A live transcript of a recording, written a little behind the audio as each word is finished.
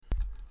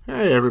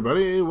Hey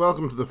everybody,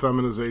 welcome to the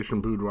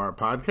Feminization Boudoir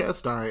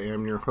podcast. I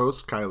am your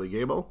host, Kylie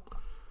Gable.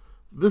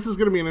 This is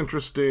going to be an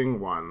interesting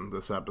one,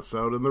 this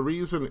episode, and the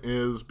reason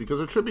is because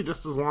it should be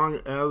just as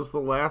long as the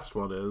last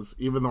one is,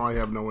 even though I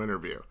have no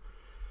interview.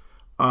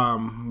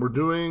 We're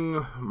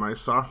doing my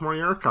sophomore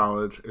year of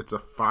college. It's a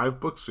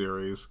 5-book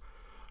series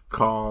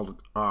called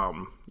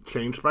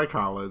Changed by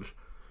College,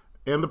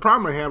 and the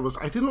problem I had was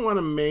I didn't want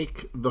to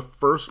make the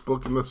first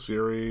book in the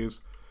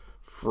series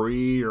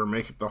free or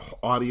make it the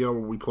audio.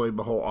 We played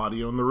the whole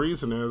audio, and the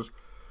reason is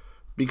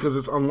because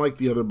it's unlike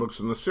the other books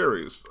in the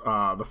series.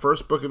 The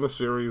first book in the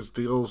series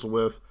deals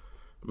with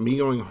me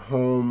going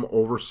home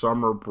over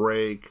summer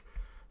break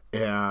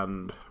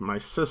and my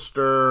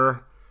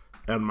sister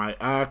and my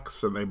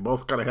ex, and they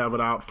both got to have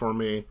it out for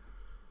me.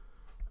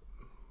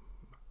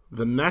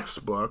 The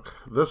next book,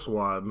 this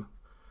one,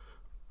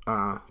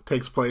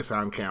 takes place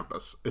on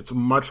campus. It's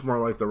much more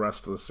like the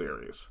rest of the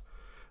series.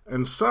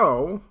 And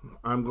so,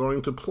 I'm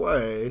going to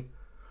play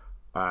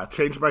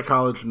Changed by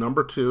College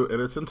number 2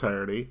 in its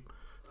entirety.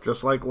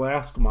 Just like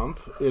last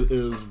month, it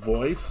is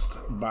voiced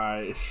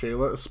by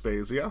Shayla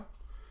Aspasia.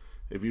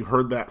 If you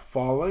heard that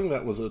falling,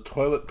 that was a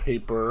toilet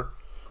paper,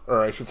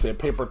 or I should say a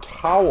paper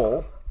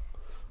towel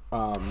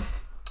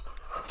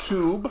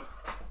tube.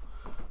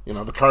 You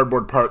know, the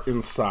cardboard part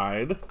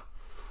inside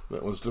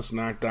that was just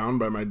knocked down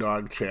by my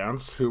dog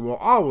Chance, who will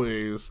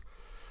always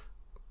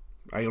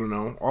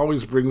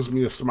brings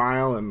me a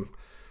smile and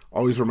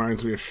always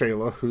reminds me of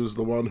Shayla, who's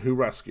the one who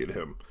rescued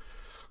him.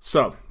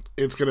 So,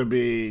 it's going to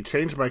be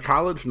Changed by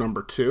College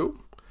number 2,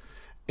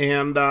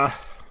 and I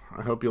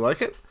hope you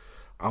like it.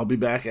 I'll be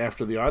back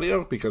after the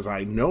audio because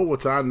I know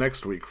what's on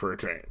next week for a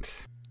change.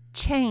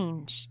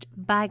 Changed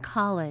by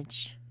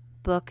College,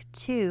 Book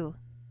 2,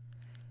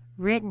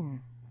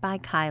 written by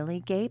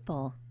Kylie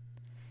Gable,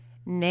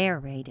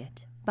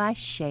 narrated by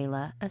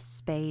Shayla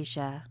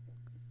Aspasia.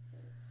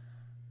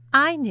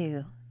 I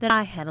knew that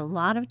I had a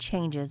lot of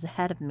changes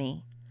ahead of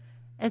me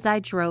as I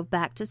drove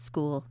back to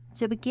school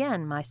to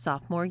begin my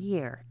sophomore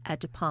year at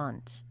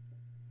DuPont.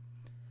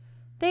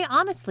 They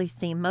honestly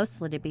seemed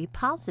mostly to be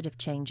positive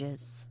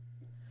changes.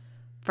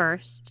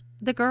 First,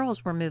 the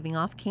girls were moving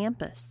off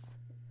campus,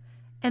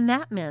 and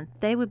that meant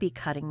they would be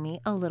cutting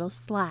me a little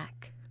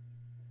slack.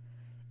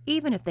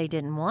 Even if they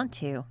didn't want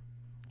to,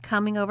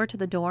 coming over to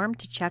the dorm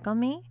to check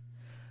on me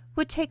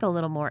would take a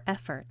little more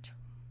effort.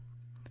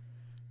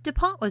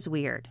 DuPont was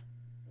weird.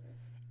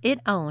 It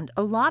owned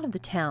a lot of the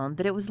town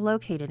that it was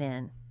located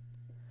in.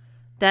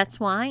 That's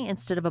why,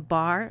 instead of a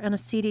bar and a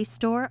CD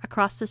store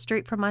across the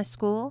street from my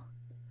school,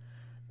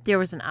 there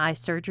was an eye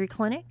surgery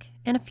clinic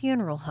and a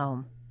funeral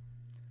home.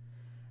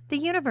 The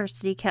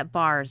university kept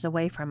bars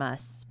away from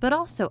us, but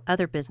also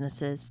other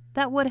businesses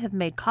that would have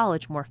made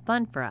college more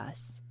fun for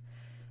us,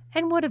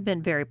 and would have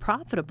been very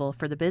profitable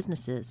for the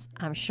businesses,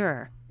 I'm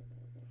sure.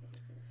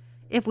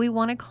 If we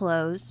wanted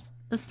clothes,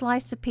 a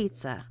slice of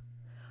pizza,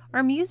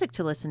 or music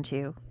to listen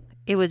to,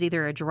 it was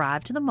either a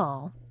drive to the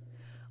mall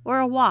or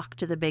a walk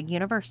to the big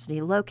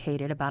university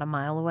located about a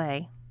mile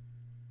away.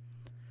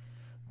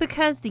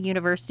 Because the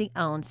university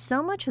owned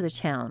so much of the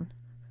town,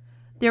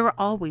 there were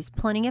always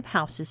plenty of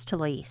houses to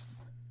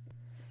lease.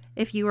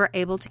 If you were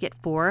able to get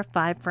 4 or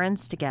 5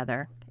 friends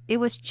together, it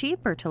was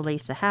cheaper to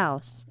lease a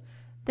house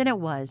than it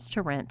was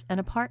to rent an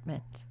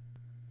apartment.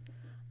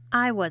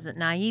 I wasn't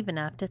naive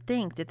enough to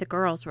think that the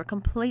girls were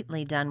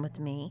completely done with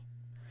me.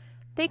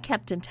 They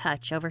kept in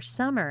touch over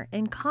summer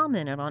and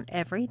commented on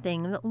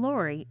everything that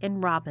Lori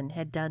and Robin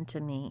had done to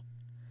me.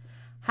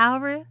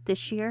 However,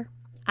 this year,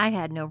 I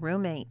had no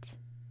roommate.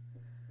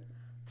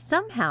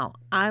 Somehow,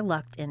 I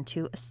lucked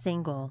into a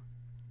single.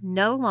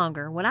 No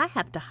longer would I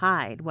have to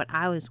hide what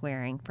I was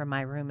wearing from my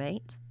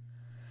roommate.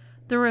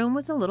 The room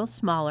was a little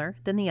smaller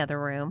than the other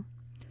room,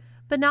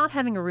 but not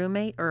having a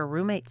roommate or a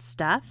roommate's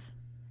stuff,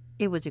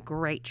 it was a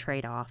great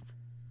trade-off.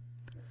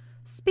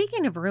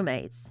 Speaking of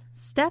roommates,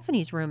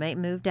 Stephanie's roommate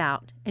moved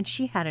out, and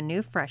she had a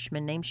new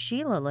freshman named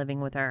Sheila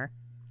living with her.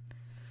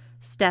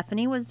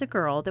 Stephanie was the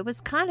girl that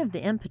was kind of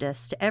the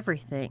impetus to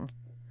everything,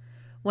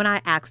 when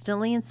I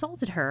accidentally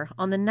insulted her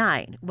on the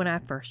night when I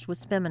first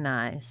was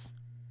feminized.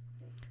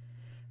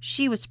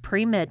 She was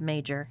pre-med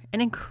major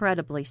and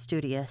incredibly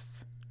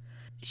studious.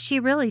 She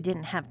really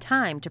didn't have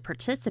time to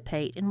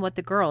participate in what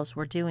the girls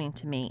were doing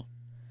to me,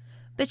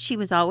 but she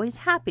was always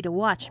happy to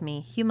watch me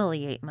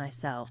humiliate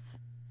myself.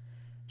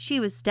 She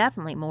was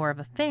definitely more of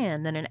a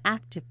fan than an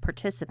active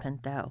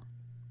participant, though.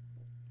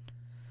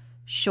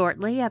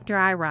 Shortly after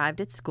I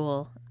arrived at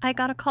school, I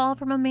got a call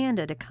from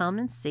Amanda to come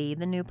and see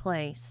the new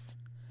place.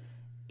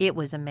 It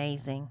was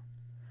amazing.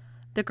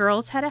 The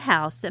girls had a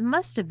house that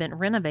must have been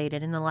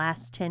renovated in the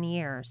last 10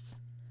 years.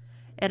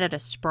 It had a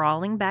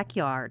sprawling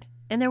backyard,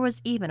 and there was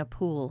even a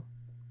pool.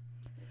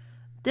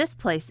 "This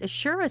place is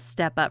sure a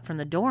step up from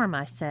the dorm,"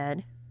 I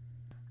said.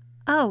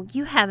 "Oh,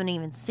 you haven't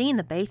even seen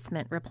the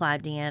basement,"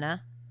 replied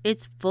Deanna.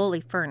 "It's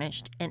fully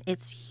furnished, and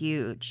it's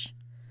huge."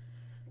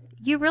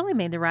 "You really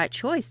made the right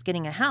choice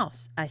getting a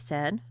house," I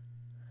said.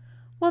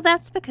 "Well,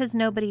 that's because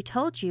nobody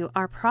told you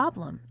our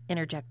problem,"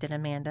 interjected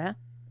Amanda.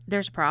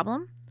 "There's a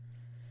problem?"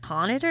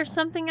 Haunted or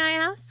something, I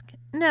asked.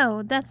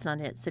 No, that's not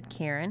it, said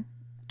Karen.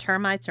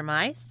 Termites or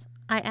mice?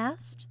 I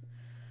asked.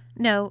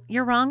 No,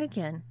 you're wrong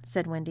again,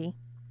 said Wendy.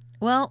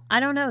 Well, I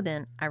don't know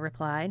then, I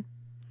replied.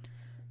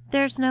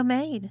 There's no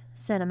maid,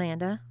 said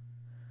Amanda.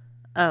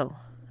 Oh,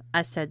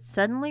 I said,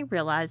 suddenly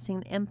realizing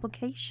the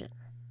implication.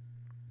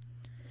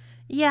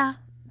 Yeah,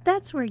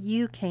 that's where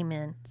you came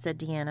in, said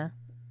Deanna.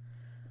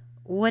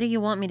 What do you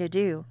want me to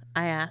do?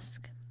 I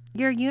asked.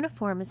 Your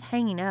uniform is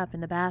hanging up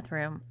in the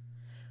bathroom.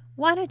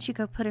 Why don't you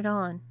go put it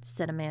on?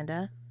 Said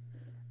Amanda.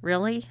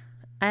 Really?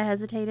 I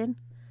hesitated.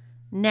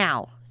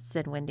 Now,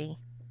 said Wendy.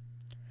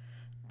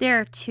 There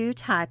are two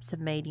types of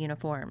maid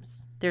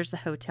uniforms. There's the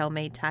hotel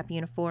maid type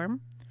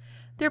uniform.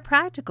 They're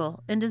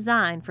practical and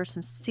designed for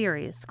some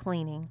serious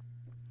cleaning.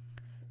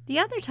 The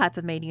other type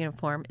of maid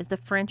uniform is the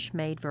French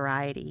maid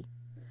variety.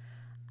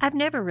 I've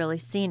never really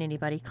seen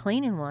anybody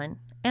clean in one,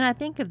 and I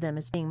think of them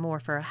as being more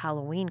for a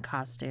Halloween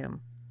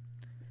costume.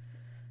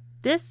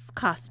 This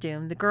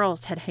costume the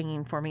girls had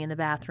hanging for me in the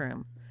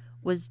bathroom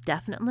was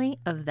definitely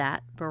of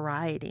that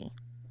variety.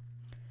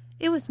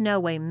 It was no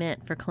way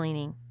meant for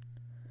cleaning.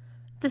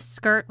 The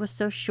skirt was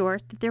so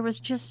short that there was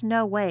just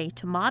no way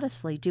to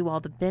modestly do all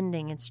the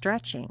bending and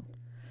stretching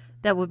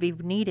that would be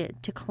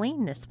needed to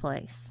clean this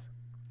place.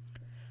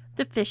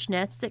 The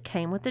fishnets that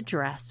came with the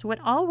dress would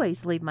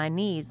always leave my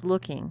knees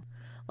looking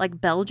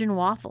like Belgian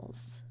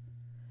waffles.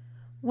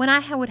 When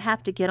I would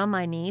have to get on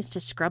my knees to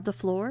scrub the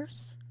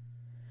floors,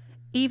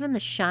 even the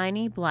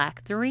shiny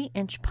black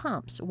 3-inch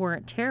pumps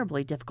weren't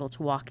terribly difficult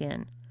to walk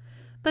in,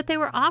 but they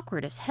were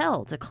awkward as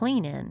hell to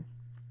clean in.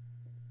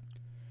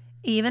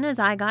 Even as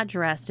I got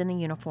dressed in the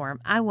uniform,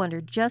 I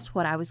wondered just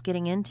what I was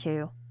getting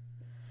into.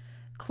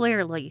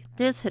 Clearly,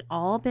 this had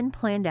all been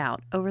planned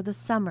out over the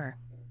summer.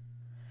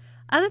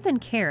 Other than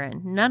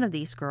Karen, none of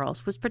these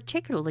girls was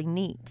particularly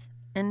neat,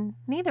 and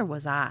neither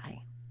was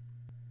I.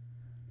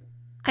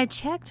 I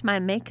checked my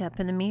makeup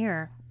in the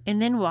mirror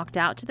and then walked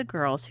out to the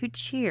girls who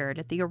cheered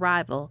at the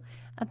arrival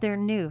of their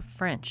new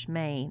French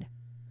maid.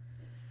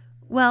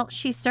 Well,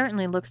 she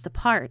certainly looks the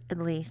part, at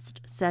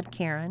least, said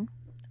Karen.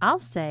 I'll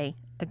say,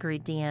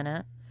 agreed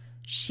Deanna.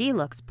 She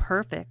looks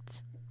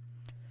perfect.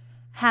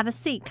 Have a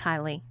seat,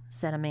 Kylie,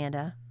 said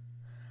Amanda.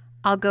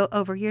 I'll go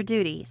over your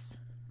duties.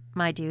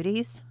 My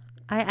duties?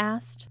 I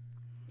asked.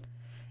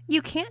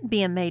 You can't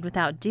be a maid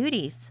without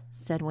duties,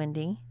 said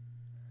Wendy.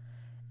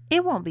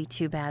 It won't be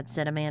too bad,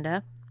 said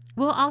Amanda.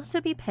 We'll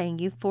also be paying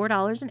you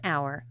 $4 an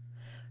hour.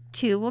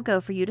 2 will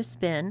go for you to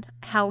spend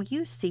how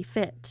you see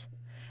fit,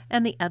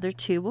 and the other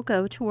 2 will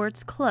go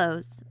towards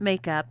clothes,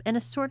 makeup, and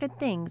assorted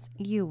things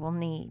you will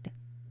need.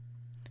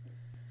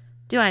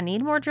 Do I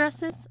need more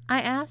dresses?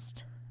 I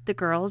asked. The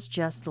girls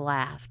just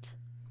laughed.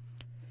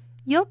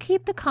 You'll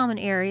keep the common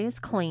areas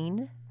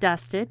cleaned,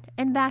 dusted,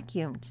 and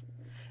vacuumed.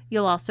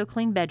 You'll also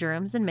clean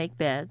bedrooms and make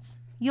beds.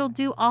 You'll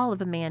do all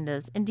of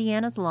Amanda's and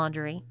Deanna's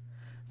laundry,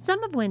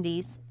 some of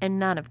Wendy's, and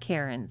none of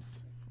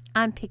Karen's.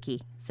 I'm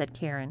picky, said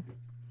Karen.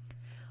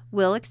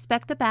 We'll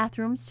expect the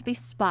bathrooms to be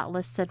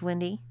spotless, said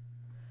Wendy.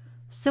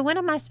 So when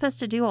am I supposed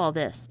to do all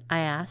this? I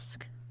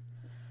asked.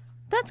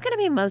 That's going to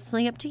be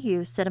mostly up to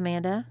you, said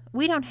Amanda.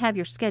 We don't have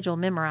your schedule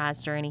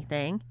memorized or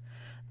anything,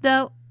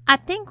 though I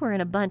think we're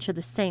in a bunch of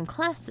the same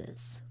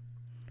classes.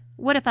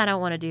 What if I don't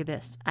want to do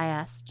this? I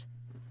asked.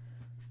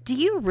 Do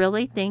you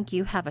really think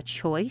you have a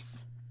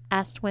choice?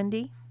 Asked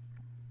Wendy.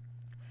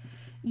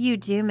 You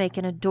do make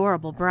an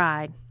adorable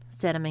bride,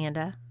 said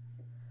Amanda.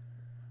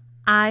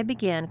 I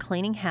began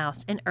cleaning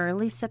house in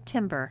early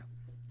September.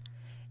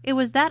 It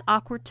was that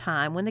awkward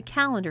time when the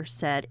calendar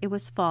said it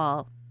was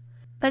fall,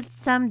 but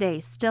some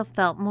days still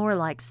felt more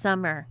like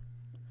summer.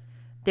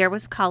 There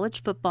was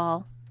college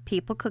football,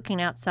 people cooking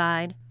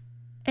outside,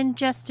 and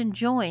just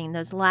enjoying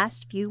those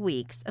last few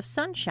weeks of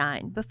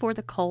sunshine before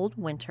the cold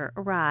winter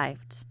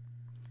arrived.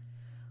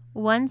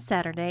 One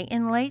Saturday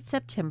in late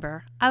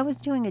September, I was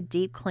doing a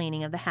deep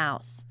cleaning of the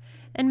house,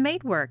 and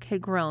maid work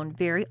had grown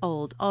very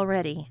old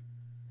already.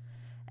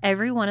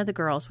 Every one of the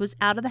girls was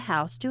out of the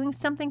house doing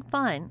something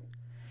fun,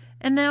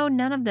 and though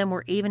none of them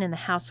were even in the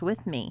house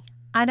with me,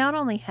 I not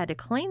only had to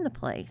clean the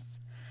place,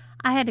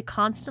 I had to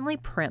constantly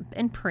primp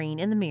and preen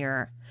in the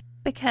mirror,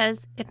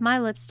 because if my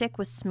lipstick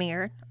was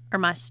smeared or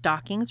my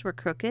stockings were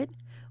crooked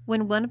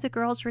when one of the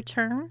girls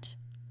returned,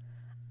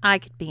 I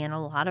could be in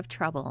a lot of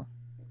trouble.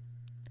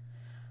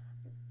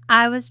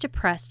 I was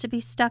depressed to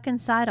be stuck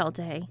inside all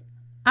day.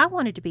 I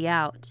wanted to be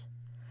out.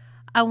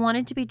 I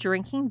wanted to be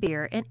drinking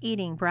beer and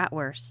eating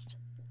bratwurst.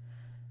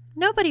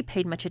 Nobody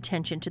paid much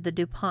attention to the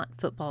DuPont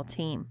football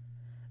team,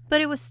 but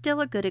it was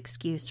still a good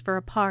excuse for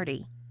a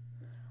party.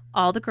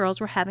 All the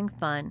girls were having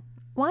fun.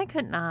 Why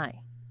couldn't I?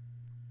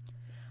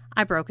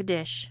 I broke a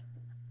dish.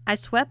 I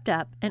swept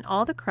up, and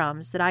all the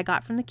crumbs that I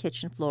got from the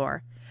kitchen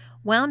floor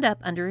wound up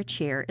under a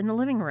chair in the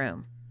living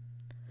room.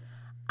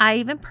 I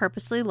even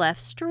purposely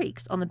left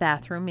streaks on the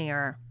bathroom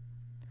mirror.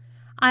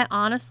 I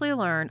honestly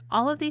learned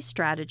all of these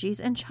strategies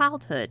in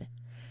childhood,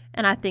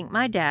 and I think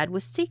my dad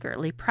was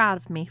secretly proud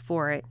of me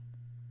for it.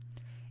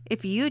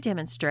 If you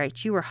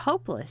demonstrate you are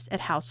hopeless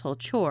at household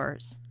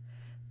chores,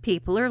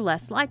 people are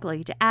less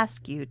likely to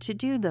ask you to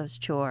do those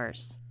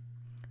chores.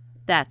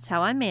 That's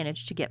how I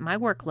managed to get my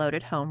workload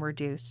at home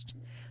reduced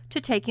to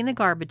taking the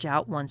garbage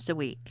out once a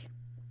week.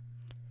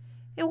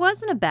 It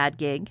wasn't a bad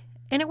gig,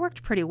 and it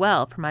worked pretty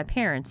well for my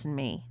parents and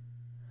me.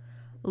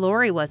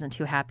 Lori wasn't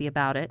too happy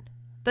about it,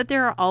 but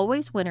there are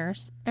always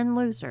winners and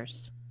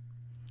losers.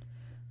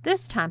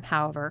 This time,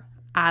 however,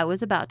 I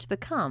was about to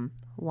become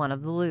one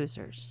of the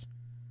losers.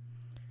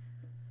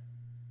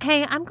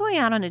 "Hey, I'm going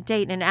out on a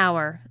date in an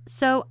hour,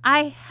 so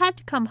I had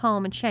to come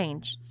home and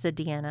change," said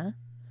Deanna.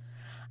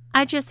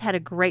 "I just had a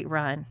great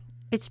run.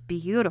 It's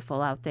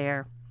beautiful out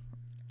there."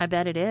 "I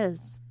bet it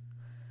is."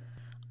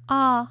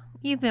 "Aw,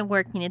 you've been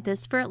working at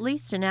this for at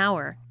least an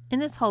hour,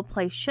 and this whole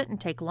place shouldn't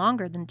take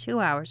longer than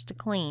 2 hours to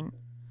clean.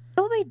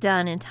 You'll be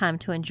done in time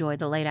to enjoy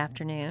the late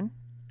afternoon.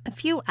 A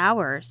few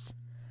hours.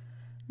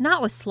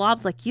 Not with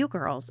slobs like you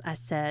girls," I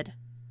said.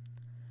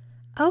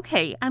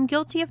 "Okay, I'm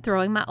guilty of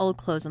throwing my old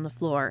clothes on the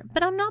floor,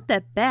 but I'm not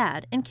that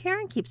bad, and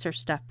Karen keeps her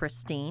stuff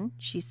pristine,"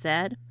 she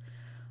said.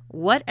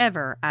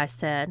 "Whatever," I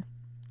said.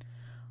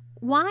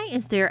 "Why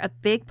is there a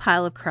big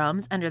pile of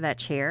crumbs under that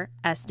chair?"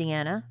 asked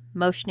Deanna,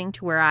 motioning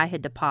to where I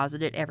had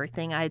deposited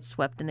everything I had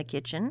swept in the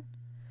kitchen.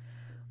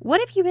 "What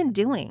have you been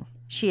doing?"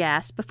 she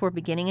asked before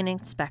beginning an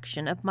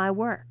inspection of my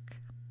work.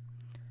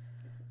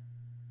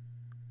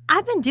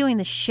 "I've been doing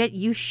the shit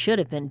you should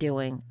have been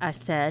doing," I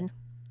said.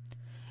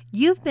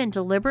 "You've been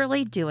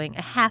deliberately doing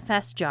a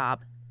half-assed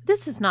job.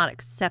 This is not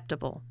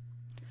acceptable."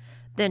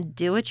 "Then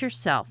do it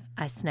yourself,"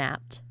 I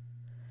snapped.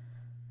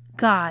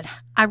 "God,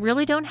 I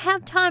really don't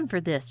have time for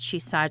this," she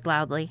sighed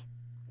loudly.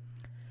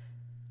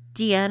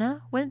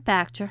 Deanna went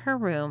back to her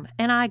room,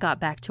 and I got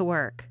back to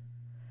work.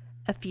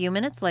 A few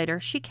minutes later,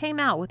 she came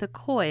out with a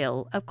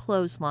coil of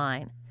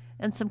clothesline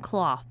and some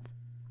cloth.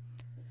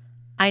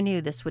 I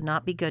knew this would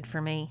not be good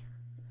for me.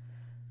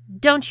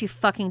 "Don't you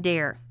fucking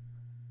dare.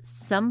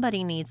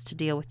 Somebody needs to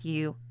deal with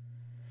you.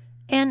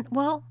 And,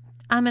 well,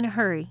 I'm in a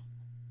hurry.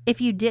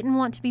 If you didn't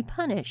want to be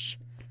punished,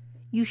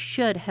 you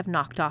should have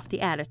knocked off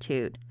the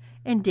attitude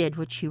and did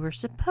what you were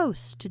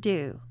supposed to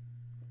do."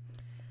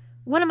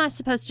 "What am I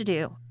supposed to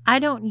do? I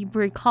don't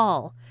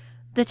recall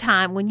the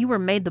time when you were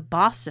made the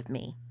boss of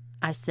me,"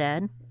 I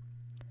said.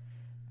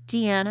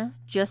 Deanna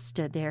just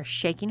stood there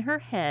shaking her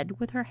head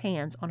with her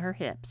hands on her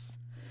hips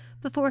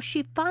before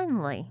she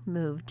finally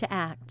moved to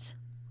act.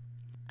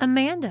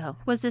 Amanda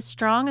was as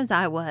strong as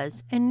I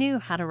was and knew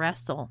how to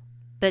wrestle,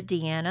 but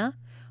Deanna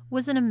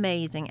was an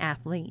amazing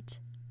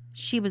athlete.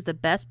 She was the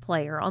best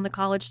player on the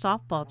college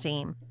softball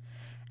team,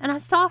 and I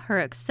saw her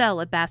excel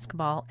at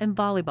basketball and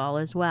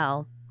volleyball as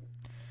well.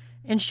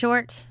 In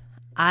short,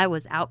 I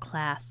was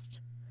outclassed,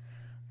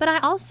 but I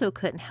also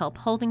couldn't help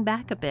holding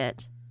back a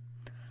bit.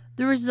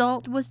 The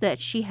result was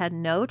that she had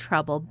no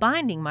trouble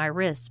binding my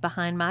wrists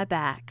behind my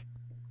back.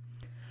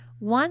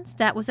 Once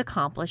that was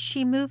accomplished,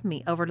 she moved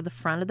me over to the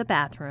front of the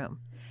bathroom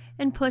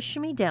and pushed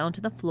me down to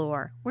the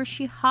floor, where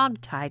she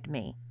hog-tied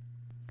me.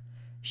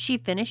 She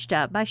finished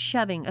up by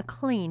shoving a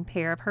clean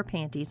pair of her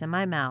panties in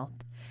my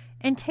mouth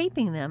and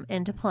taping them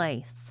into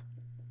place.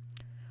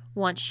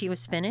 Once she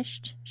was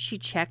finished, she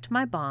checked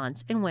my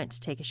bonds and went to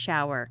take a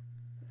shower.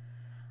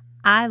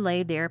 I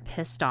lay there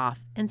pissed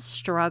off and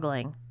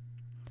struggling.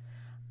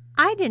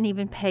 I didn't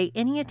even pay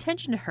any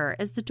attention to her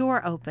as the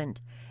door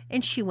opened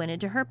and she went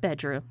into her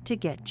bedroom to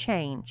get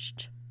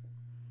changed.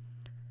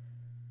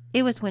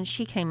 It was when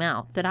she came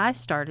out that I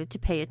started to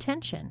pay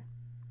attention.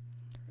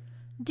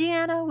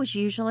 Deanna was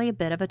usually a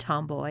bit of a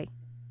tomboy.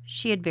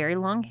 She had very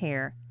long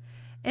hair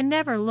and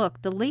never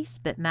looked the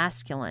least bit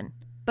masculine,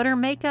 but her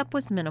makeup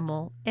was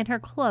minimal and her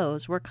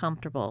clothes were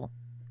comfortable.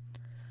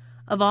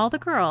 Of all the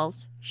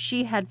girls,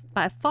 she had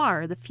by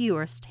far the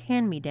fewest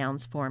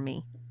hand-me-downs for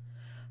me.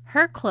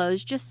 Her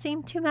clothes just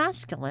seemed too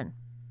masculine.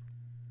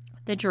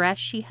 The dress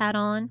she had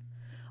on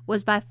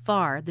was by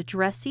far the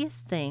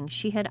dressiest thing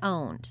she had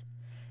owned,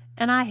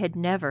 and I had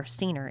never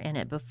seen her in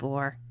it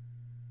before.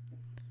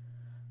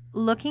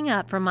 Looking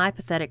up from my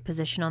pathetic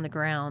position on the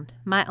ground,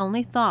 my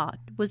only thought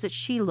was that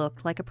she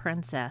looked like a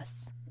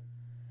princess.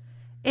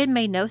 It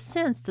made no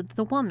sense that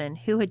the woman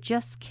who had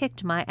just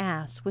kicked my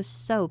ass was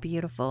so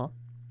beautiful,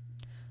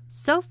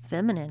 so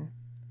feminine.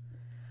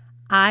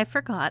 I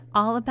forgot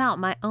all about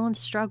my own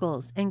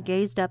struggles and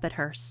gazed up at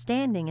her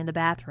standing in the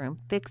bathroom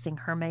fixing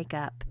her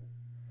makeup.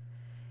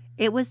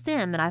 It was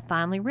then that I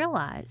finally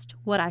realized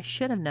what I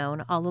should have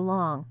known all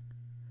along.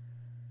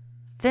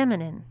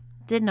 Feminine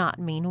did not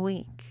mean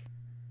weak.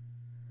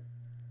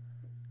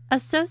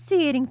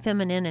 Associating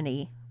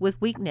femininity with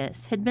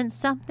weakness had been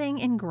something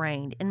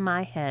ingrained in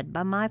my head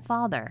by my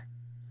father,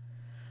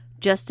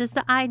 just as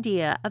the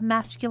idea of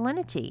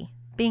masculinity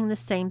being the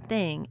same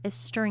thing as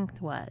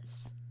strength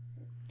was.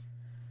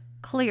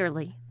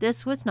 Clearly,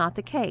 this was not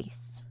the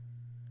case.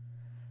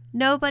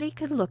 Nobody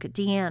could look at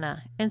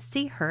Deanna and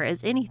see her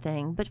as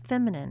anything but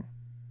feminine.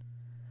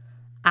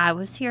 I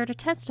was here to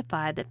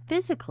testify that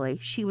physically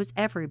she was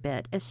every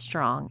bit as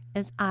strong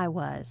as I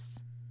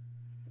was.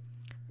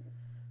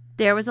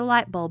 There was a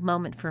light bulb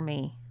moment for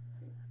me,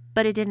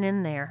 but it didn't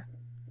end there.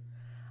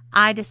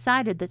 I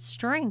decided that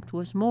strength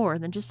was more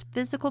than just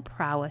physical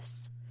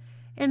prowess,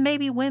 and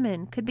maybe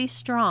women could be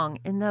strong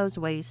in those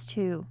ways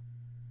too.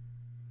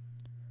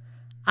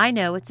 I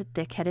know it's a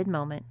thick-headed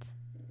moment.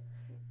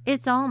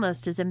 It's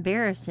almost as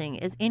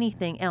embarrassing as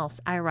anything else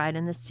I write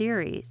in the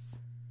series.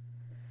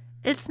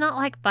 It's not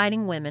like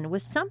fighting women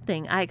was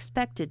something I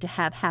expected to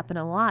have happen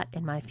a lot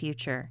in my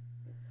future.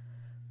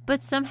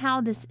 But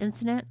somehow this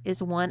incident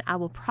is one I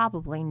will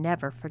probably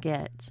never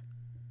forget.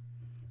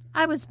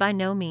 I was by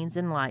no means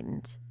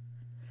enlightened,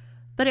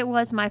 but it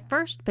was my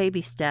first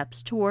baby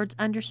steps towards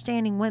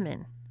understanding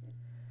women,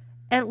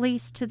 at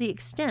least to the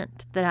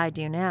extent that I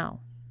do now.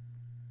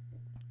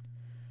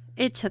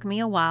 It took me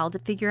a while to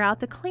figure out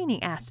the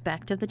cleaning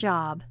aspect of the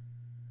job.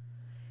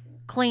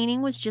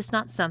 Cleaning was just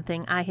not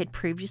something I had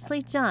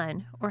previously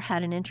done or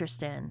had an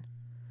interest in.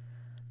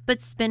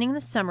 But spending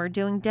the summer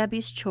doing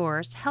Debbie's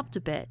chores helped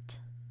a bit.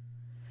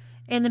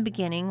 In the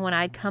beginning, when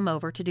I'd come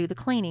over to do the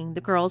cleaning,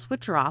 the girls would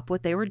drop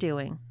what they were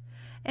doing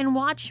and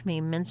watch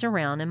me mince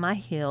around in my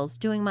heels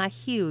doing my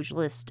huge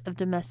list of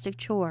domestic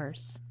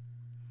chores.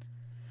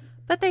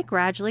 But they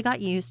gradually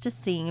got used to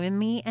seeing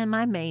me in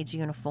my maid's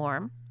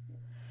uniform.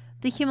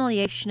 The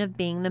humiliation of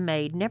being the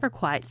maid never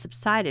quite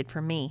subsided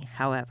for me,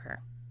 however.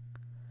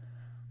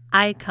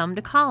 I had come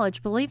to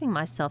college believing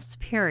myself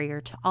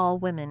superior to all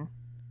women.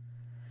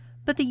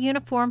 But the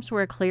uniforms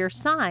were a clear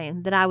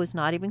sign that I was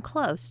not even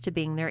close to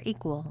being their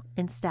equal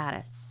in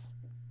status.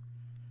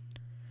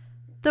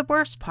 The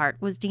worst part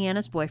was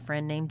Deanna's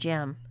boyfriend named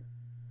Jim,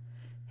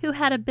 who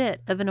had a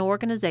bit of an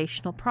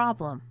organizational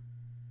problem.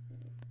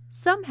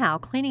 Somehow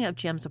cleaning up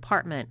Jim's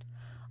apartment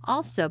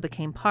also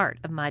became part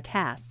of my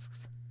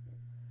tasks.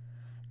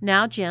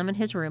 Now Jim and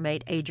his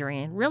roommate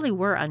Adrian really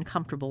were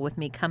uncomfortable with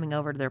me coming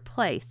over to their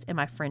place in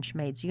my French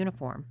maid's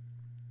uniform.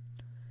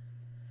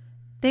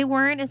 They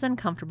weren't as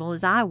uncomfortable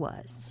as I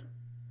was.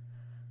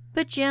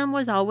 But Jim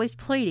was always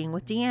pleading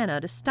with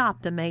Deanna to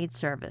stop the maid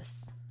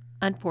service.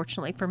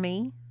 Unfortunately for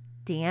me,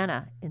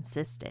 Deanna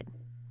insisted.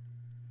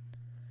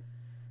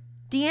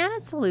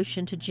 Deanna's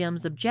solution to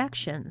Jim's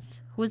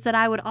objections was that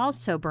I would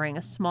also bring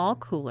a small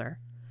cooler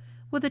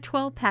with a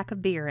 12-pack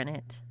of beer in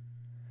it.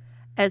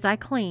 As I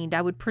cleaned,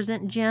 I would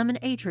present Jim and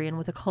Adrian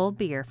with a cold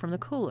beer from the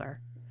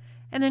cooler,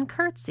 and then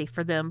curtsy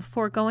for them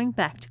before going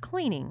back to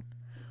cleaning,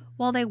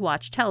 while they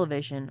watched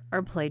television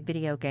or played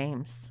video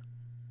games.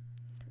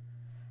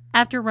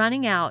 After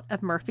running out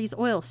of Murphy's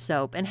oil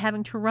soap and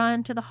having to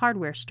run to the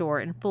hardware store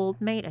in full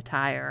maid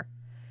attire,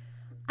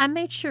 I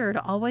made sure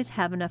to always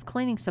have enough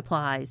cleaning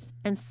supplies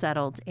and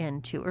settled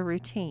into a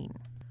routine.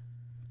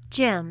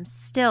 Jim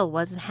still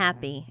wasn't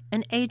happy,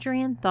 and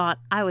Adrian thought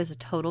I was a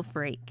total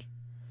freak.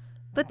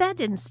 But that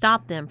didn't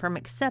stop them from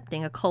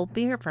accepting a cold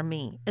beer from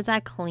me as I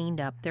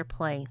cleaned up their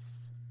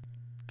place.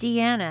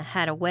 Deanna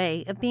had a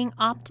way of being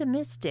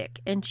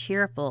optimistic and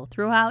cheerful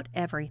throughout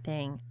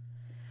everything,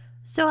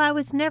 so I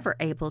was never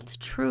able to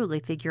truly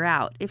figure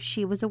out if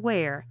she was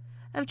aware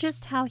of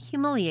just how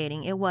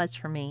humiliating it was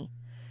for me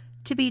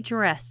to be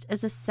dressed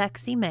as a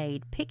sexy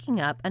maid picking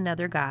up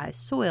another guy's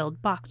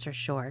soiled boxer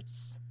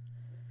shorts.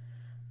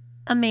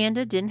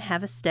 Amanda didn't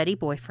have a steady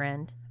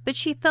boyfriend, but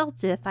she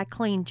felt if I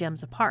cleaned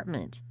Jim's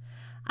apartment,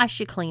 I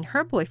should clean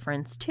her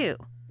boyfriend's too.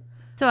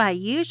 So I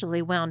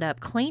usually wound up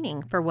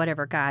cleaning for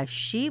whatever guy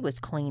she was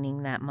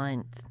cleaning that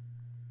month.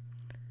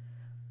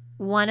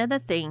 One of the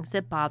things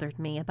that bothered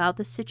me about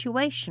the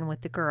situation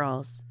with the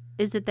girls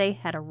is that they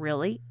had a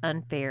really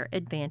unfair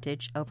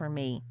advantage over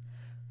me,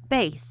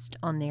 based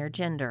on their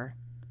gender.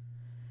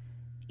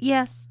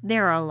 Yes,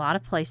 there are a lot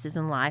of places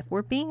in life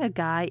where being a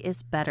guy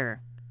is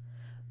better,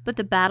 but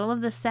the battle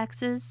of the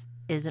sexes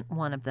isn't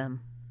one of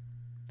them.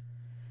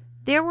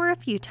 There were a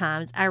few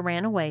times I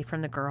ran away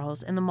from the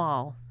girls in the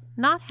mall,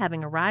 not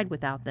having a ride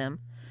without them.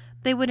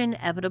 They would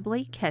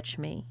inevitably catch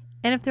me,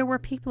 and if there were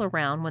people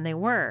around when they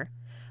were,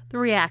 the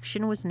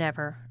reaction was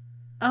never,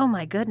 "Oh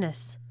my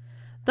goodness,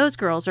 those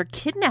girls are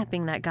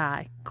kidnapping that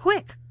guy.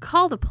 Quick,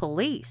 call the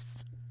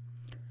police."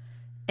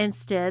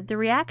 Instead, the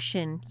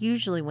reaction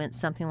usually went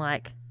something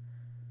like,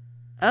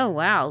 "Oh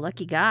wow,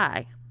 lucky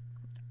guy."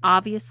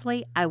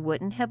 Obviously, I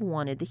wouldn't have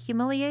wanted the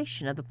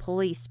humiliation of the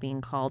police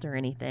being called or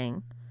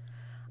anything.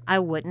 I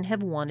wouldn't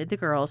have wanted the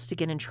girls to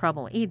get in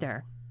trouble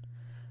either.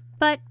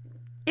 But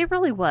it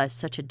really was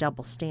such a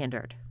double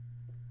standard.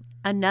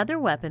 Another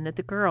weapon that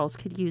the girls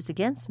could use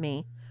against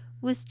me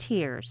was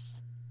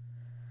tears.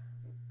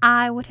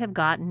 I would have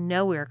gotten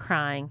nowhere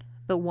crying,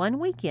 but one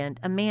weekend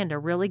Amanda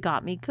really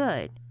got me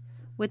good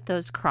with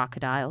those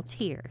crocodile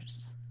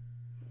tears.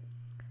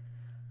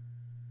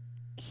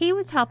 He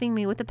was helping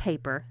me with the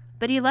paper,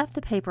 but he left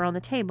the paper on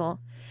the table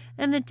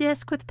and the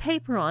disc with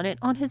paper on it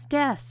on his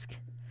desk.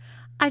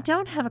 I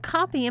don't have a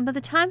copy, and by the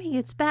time he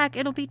gets back,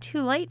 it'll be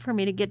too late for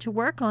me to get to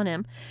work on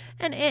him,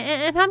 and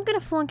I'm going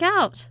to flunk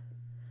out.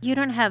 "You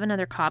don't have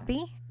another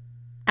copy?"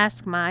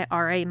 asked my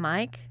RA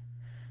Mike.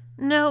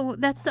 "No,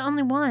 that's the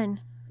only one."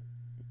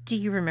 "Do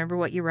you remember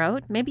what you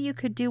wrote? Maybe you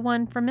could do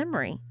one from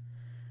memory."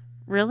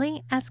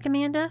 "Really?" asked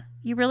Amanda.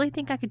 "You really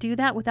think I could do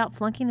that without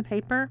flunking the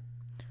paper?"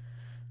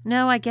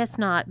 "No, I guess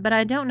not, but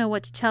I don't know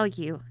what to tell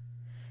you.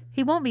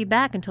 He won't be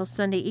back until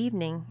Sunday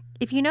evening.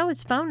 If you know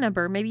his phone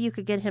number, maybe you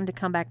could get him to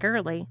come back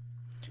early.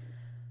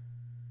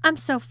 I'm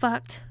so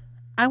fucked.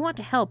 I want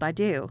to help, I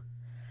do.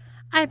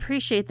 I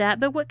appreciate that,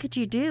 but what could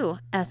you do?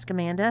 Asked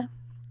Amanda.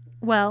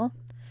 Well,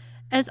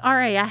 as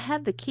RA, I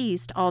have the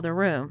keys to all the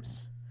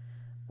rooms.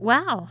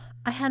 Wow,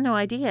 I had no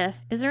idea.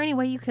 Is there any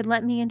way you could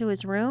let me into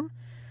his room?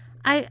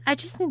 I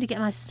just need to get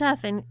my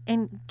stuff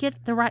and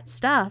get the right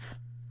stuff.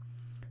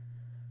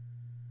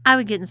 I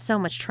would get in so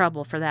much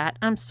trouble for that.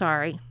 I'm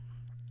sorry.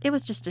 It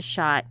was just a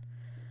shot.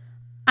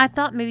 I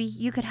thought maybe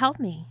you could help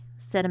me,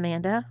 said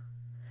Amanda.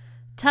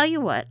 Tell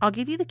you what, I'll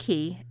give you the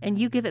key, and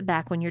you give it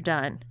back when you're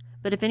done.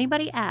 But if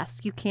anybody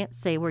asks, you can't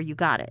say where you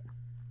got it.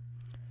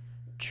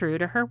 True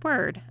to her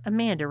word,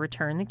 Amanda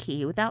returned the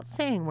key without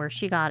saying where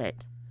she got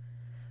it.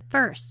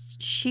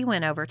 First, she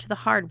went over to the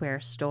hardware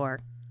store,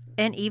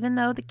 and even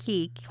though the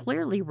key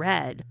clearly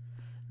read,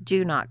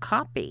 "Do not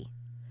copy,"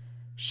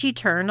 she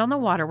turned on the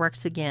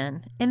waterworks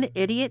again, and the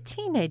idiot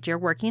teenager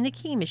working the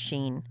key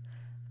machine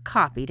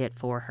copied it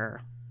for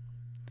her.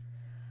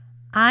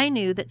 I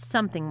knew that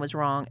something was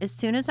wrong as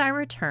soon as I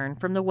returned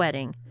from the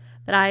wedding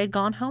that I had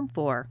gone home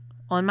for.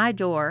 On my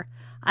door,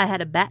 I had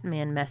a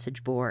Batman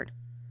message board.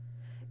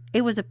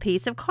 It was a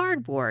piece of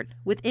cardboard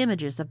with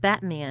images of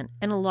Batman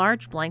and a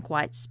large blank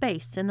white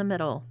space in the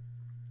middle.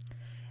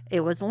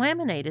 It was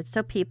laminated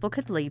so people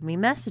could leave me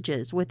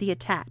messages with the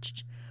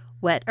attached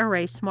wet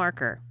erase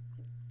marker.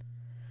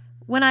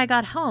 When I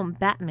got home,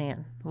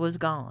 Batman was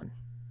gone.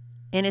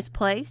 In his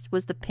place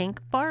was the pink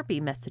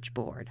Barbie message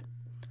board.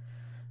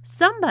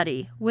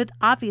 Somebody with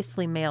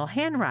obviously male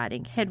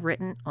handwriting had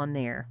written on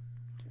there,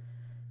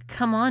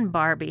 "Come on,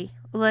 Barbie,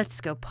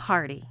 let's go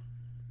party."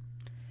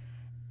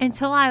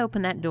 Until I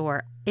opened that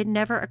door, it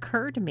never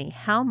occurred to me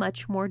how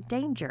much more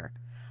danger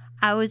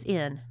I was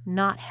in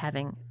not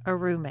having a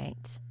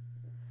roommate.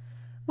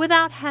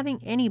 Without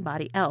having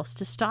anybody else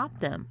to stop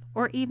them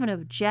or even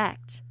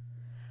object,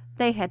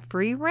 they had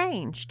free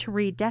range to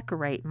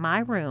redecorate my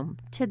room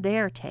to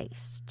their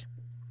taste.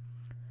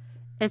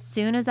 As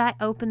soon as I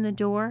opened the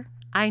door,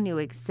 I knew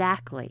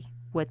exactly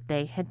what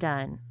they had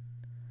done.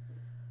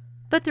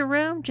 But the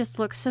room just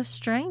looked so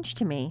strange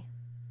to me.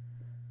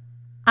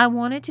 I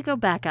wanted to go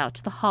back out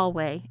to the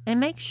hallway and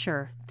make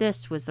sure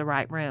this was the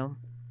right room,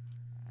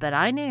 but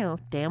I knew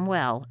damn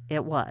well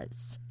it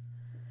was.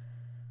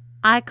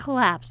 I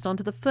collapsed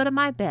onto the foot of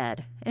my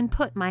bed and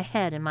put my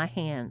head in my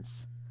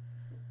hands.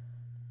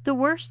 The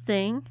worst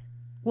thing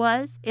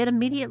was it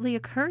immediately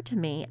occurred to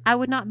me I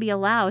would not be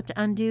allowed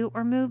to undo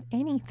or move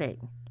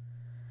anything.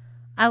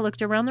 I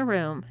looked around the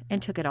room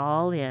and took it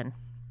all in.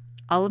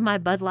 All of my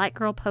Bud Light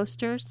Girl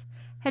posters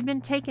had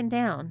been taken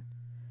down.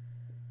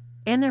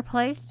 In their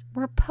place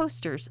were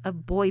posters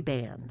of boy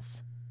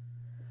bands.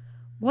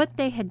 What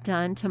they had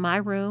done to my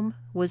room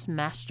was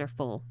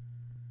masterful.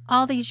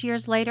 All these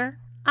years later,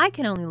 I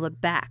can only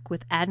look back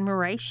with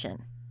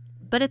admiration.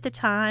 But at the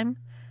time,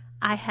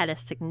 I had a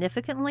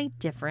significantly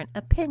different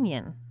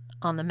opinion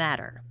on the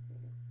matter.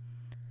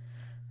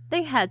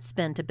 They had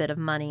spent a bit of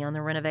money on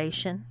the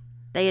renovation.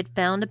 They had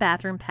found a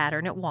bathroom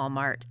pattern at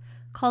Walmart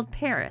called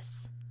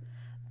Paris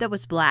that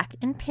was black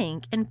and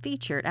pink and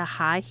featured a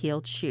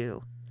high-heeled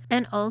shoe,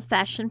 an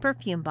old-fashioned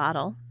perfume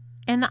bottle,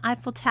 and the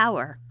Eiffel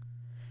Tower.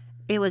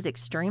 It was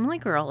extremely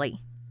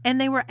girly,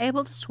 and they were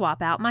able to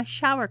swap out my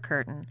shower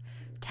curtain,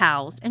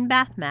 towels and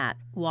bath mat,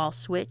 wall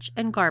switch,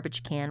 and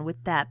garbage can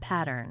with that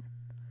pattern.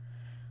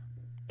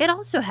 It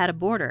also had a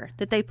border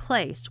that they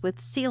placed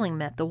with ceiling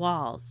met the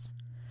walls.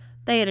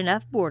 They had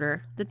enough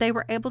border that they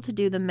were able to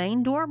do the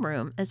main dorm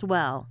room as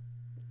well.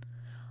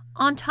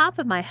 On top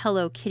of my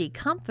Hello Kitty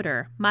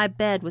comforter, my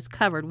bed was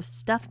covered with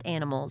stuffed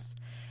animals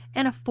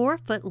and a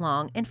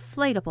 4-foot-long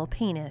inflatable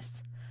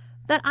penis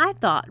that I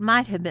thought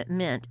might have been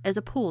meant as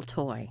a pool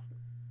toy.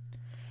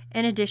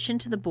 In addition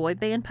to the boy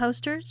band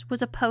posters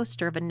was a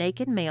poster of a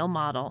naked male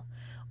model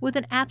with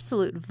an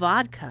Absolute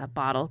vodka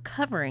bottle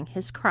covering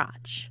his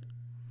crotch.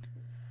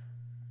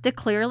 The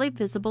clearly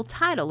visible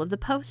title of the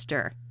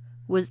poster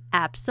was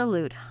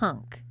Absolute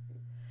Hunk.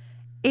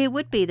 It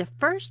would be the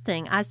first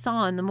thing I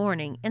saw in the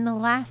morning and the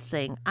last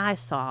thing I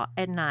saw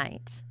at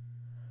night.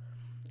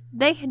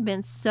 They had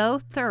been so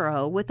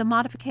thorough with the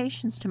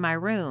modifications to my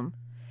room.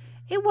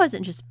 It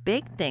wasn't just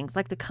big things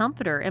like the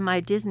comforter and my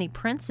Disney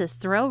princess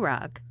throw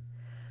rug,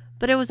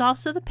 but it was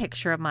also the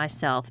picture of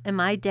myself and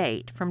my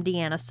date from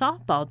Deanna's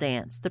softball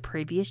dance the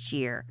previous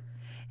year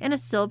in a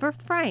silver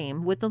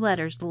frame with the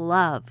letters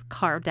Love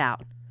carved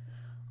out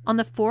on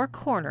the 4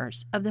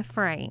 corners of the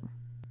frame.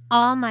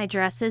 All my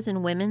dresses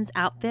and women's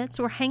outfits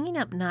were hanging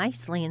up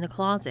nicely in the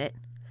closet,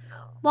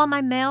 while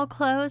my male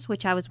clothes,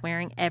 which I was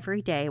wearing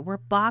every day, were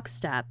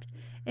boxed up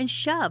and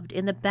shoved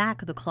in the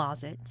back of the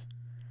closet.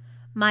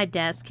 My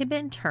desk had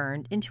been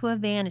turned into a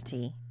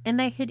vanity, and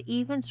they had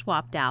even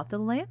swapped out the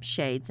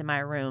lampshades in my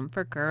room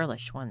for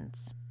girlish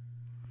ones.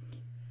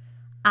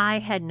 I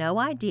had no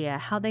idea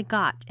how they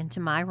got into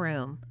my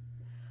room,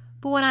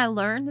 but when I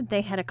learned that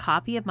they had a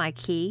copy of my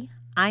key,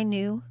 I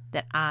knew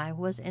that I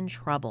was in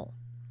trouble.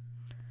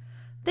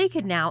 They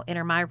could now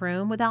enter my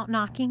room without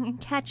knocking and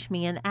catch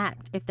me in the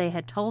act if they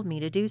had told me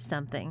to do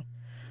something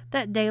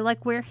that day,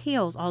 like wear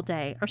heels all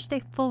day or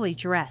stay fully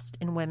dressed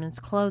in women's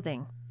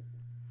clothing.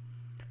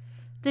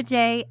 The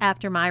day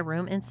after my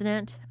room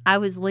incident, I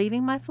was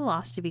leaving my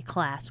philosophy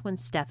class when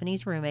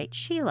Stephanie's roommate,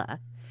 Sheila,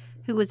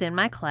 who was in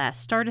my class,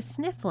 started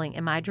sniffling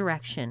in my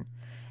direction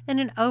in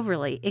an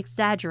overly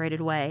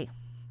exaggerated way.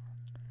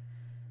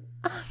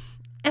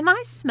 Am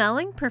I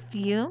smelling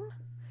perfume?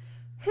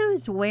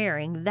 Who's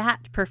wearing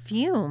that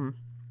perfume?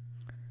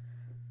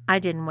 I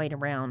didn't wait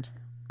around.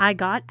 I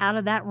got out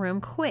of that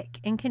room quick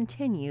and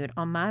continued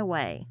on my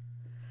way.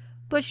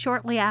 But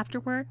shortly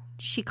afterward,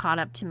 she caught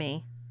up to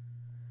me.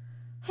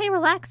 Hey,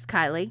 relax,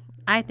 Kylie.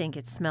 I think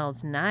it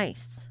smells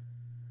nice.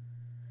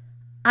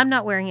 I'm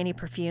not wearing any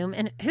perfume,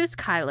 and who's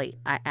Kylie?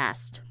 I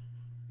asked.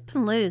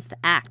 Don't lose the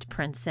act,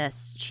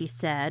 princess, she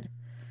said.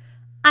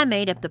 I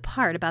made up the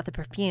part about the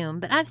perfume,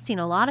 but I've seen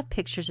a lot of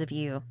pictures of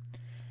you.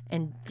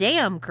 And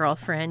damn,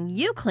 girlfriend,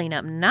 you clean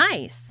up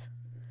nice.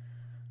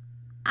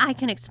 I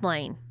can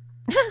explain.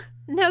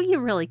 No, you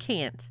really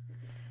can't.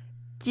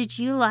 Did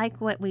you like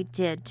what we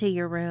did to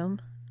your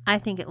room? I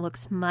think it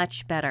looks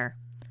much better.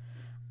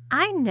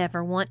 I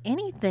never want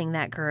anything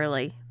that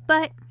girly,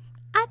 but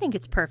I think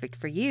it's perfect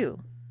for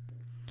you.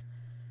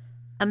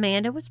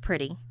 Amanda was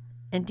pretty,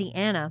 and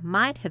Deanna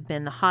might have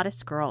been the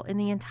hottest girl in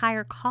the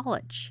entire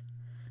college.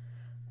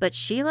 But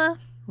Sheila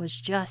was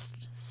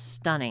just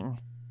stunning.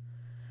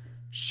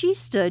 She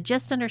stood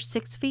just under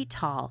 6 feet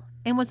tall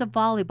and was a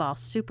volleyball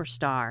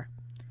superstar,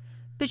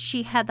 but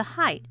she had the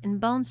height and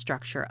bone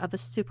structure of a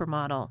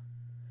supermodel.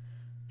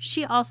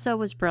 She also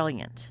was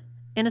brilliant.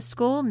 In a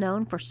school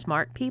known for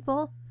smart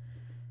people,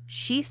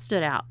 she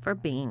stood out for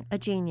being a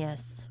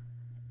genius.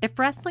 If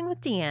wrestling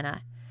with Deanna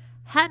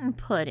hadn't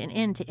put an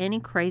end to any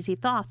crazy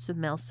thoughts of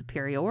male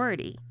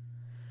superiority,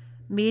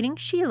 meeting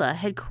Sheila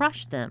had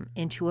crushed them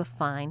into a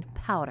fine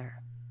powder.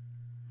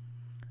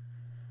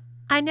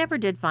 I never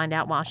did find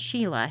out why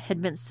Sheila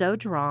had been so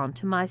drawn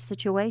to my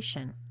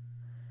situation.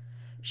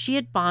 She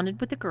had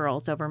bonded with the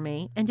girls over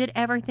me and did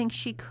everything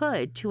she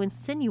could to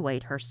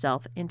insinuate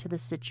herself into the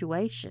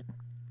situation.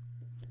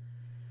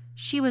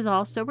 She was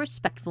also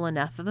respectful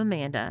enough of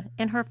Amanda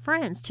and her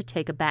friends to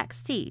take a back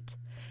seat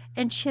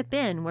and chip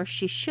in where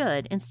she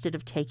should instead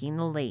of taking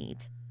the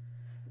lead.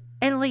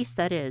 At least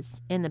that is,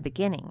 in the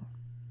beginning.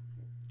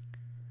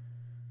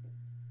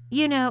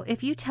 You know,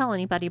 if you tell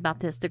anybody about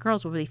this, the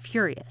girls will be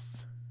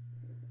furious.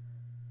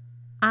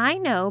 I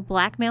know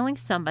blackmailing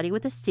somebody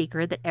with a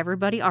secret that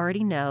everybody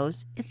already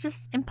knows is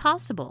just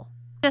impossible.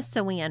 Just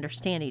so we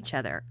understand each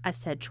other, I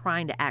said,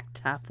 trying to act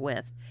tough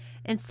with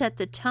and set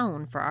the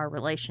tone for our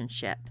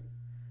relationship.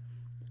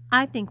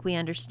 I think we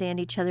understand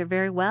each other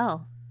very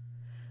well,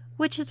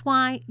 which is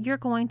why you're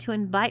going to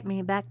invite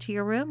me back to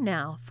your room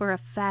now for a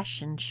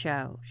fashion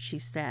show, she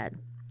said.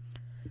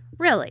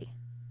 Really?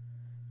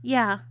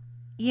 Yeah,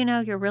 you know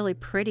you're really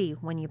pretty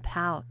when you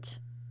pout.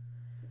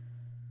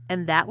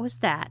 And that was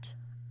that.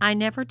 I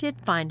never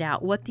did find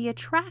out what the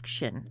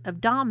attraction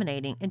of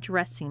dominating and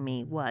dressing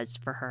me was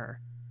for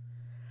her.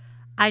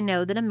 I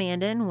know that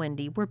Amanda and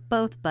Wendy were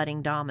both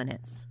budding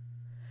dominants.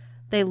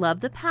 They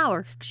loved the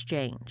power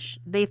exchange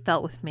they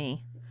felt with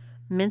me,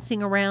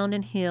 mincing around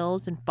in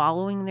heels and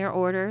following their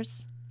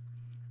orders.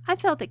 I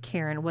felt that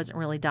Karen wasn't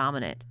really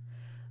dominant,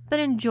 but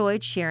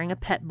enjoyed sharing a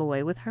pet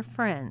boy with her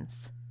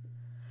friends.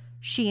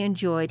 She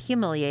enjoyed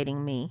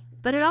humiliating me,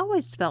 but it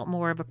always felt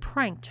more of a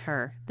prank to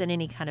her than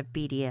any kind of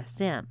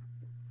BDSM.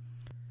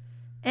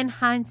 In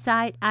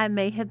hindsight, I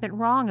may have been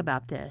wrong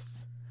about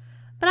this,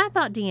 but I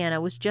thought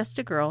Deanna was just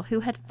a girl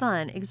who had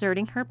fun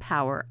exerting her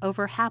power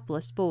over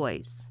hapless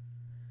boys.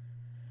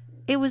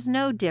 It was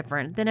no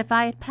different than if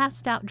I had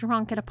passed out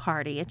drunk at a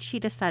party and she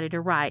decided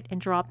to write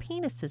and draw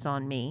penises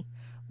on me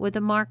with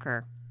a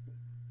marker.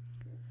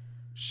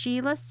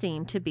 Sheila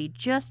seemed to be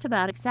just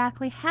about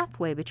exactly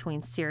halfway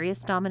between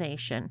serious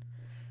domination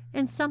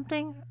and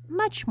something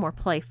much more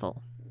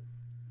playful.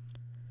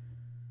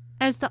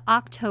 As the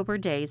October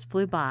days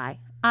flew by,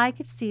 I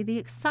could see the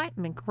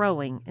excitement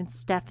growing in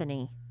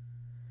Stephanie.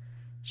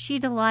 She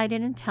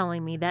delighted in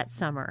telling me that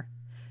summer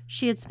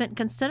she had spent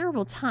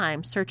considerable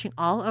time searching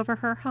all over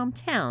her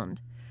hometown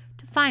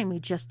to find me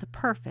just the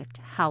perfect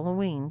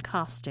Halloween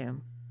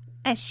costume.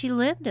 As she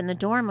lived in the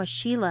dorm with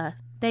Sheila,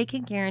 they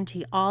could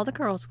guarantee all the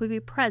girls would be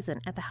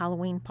present at the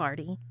Halloween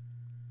party.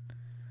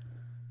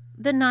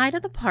 The night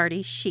of the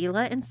party,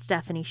 Sheila and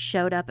Stephanie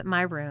showed up at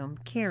my room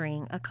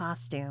carrying a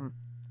costume.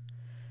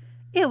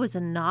 It was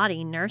a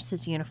naughty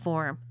nurse's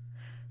uniform,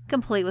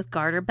 complete with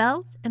garter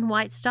belts and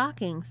white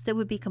stockings that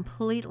would be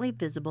completely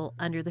visible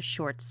under the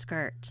short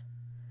skirt.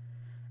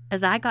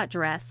 As I got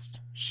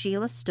dressed,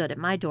 Sheila stood at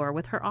my door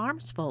with her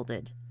arms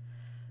folded,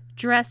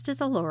 dressed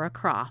as a Laura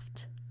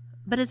Croft,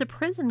 but as a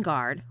prison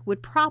guard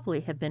would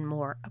probably have been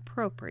more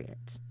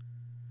appropriate.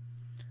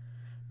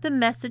 The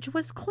message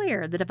was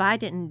clear that if I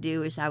didn't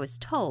do as I was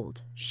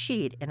told,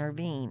 she'd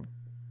intervene.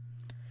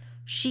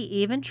 She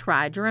even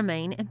tried to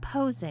remain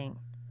imposing,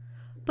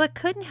 but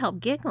couldn't help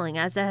giggling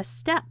as I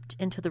stepped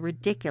into the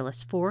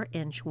ridiculous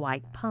 4-inch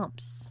white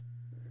pumps.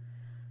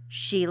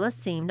 Sheila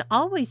seemed to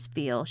always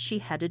feel she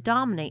had to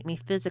dominate me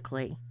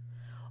physically,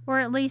 or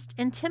at least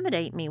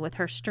intimidate me with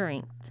her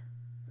strength.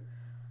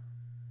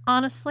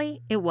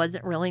 Honestly, it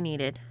wasn't really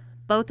needed.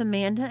 Both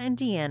Amanda and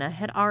Deanna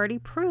had already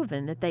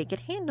proven that they could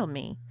handle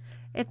me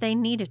if they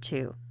needed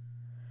to.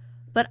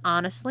 But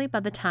honestly, by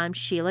the time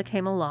Sheila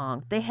came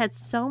along, they had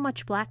so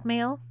much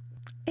blackmail.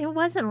 It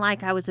wasn't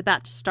like I was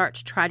about to start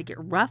to try to get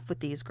rough with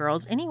these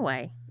girls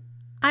anyway.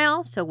 I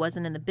also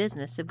wasn't in the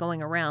business of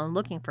going around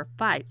looking for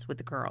fights with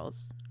the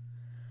girls.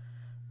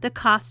 The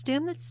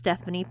costume that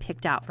Stephanie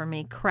picked out for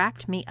me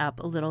cracked me up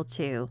a little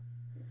too.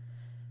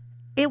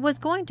 It was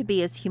going to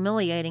be as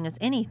humiliating as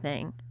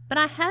anything, but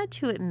I had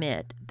to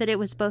admit that it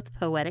was both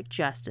poetic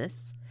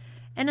justice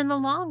and in the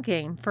long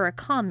game for a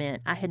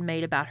comment I had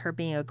made about her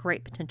being a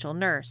great potential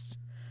nurse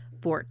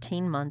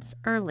 14 months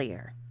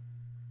earlier.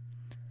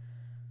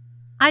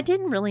 I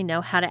didn't really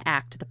know how to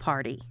act at the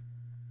party.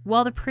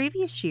 While the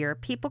previous year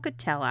people could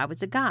tell I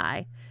was a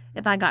guy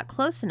if I got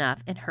close enough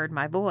and heard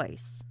my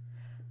voice,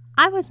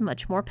 I was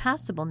much more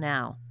passable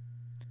now.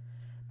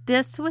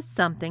 This was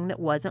something that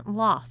wasn't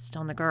lost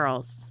on the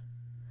girls.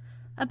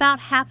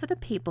 About half of the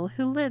people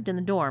who lived in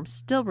the dorm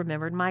still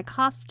remembered my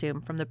costume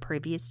from the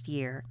previous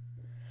year.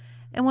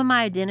 And when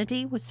my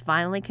identity was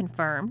finally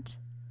confirmed,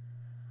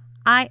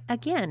 I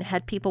again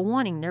had people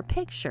wanting their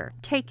picture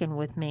taken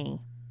with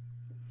me.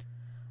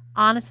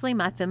 Honestly,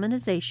 my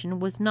feminization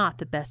was not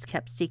the best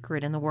kept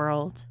secret in the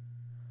world.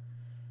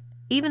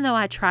 Even though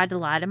I tried to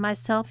lie to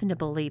myself into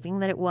believing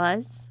that it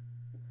was,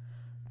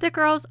 the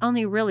girls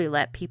only really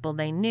let people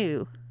they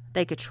knew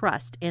they could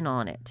trust in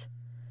on it.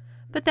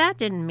 But that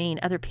didn't mean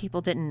other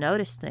people didn't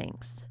notice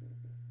things.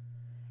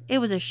 It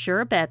was a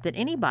sure bet that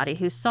anybody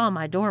who saw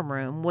my dorm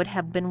room would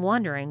have been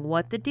wondering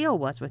what the deal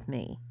was with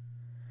me.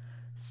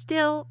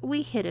 Still,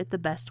 we hid it the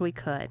best we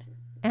could,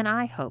 and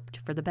I hoped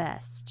for the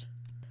best.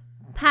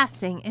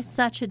 Passing is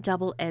such a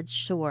double-edged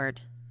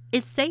sword.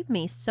 It saved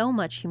me so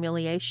much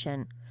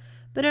humiliation,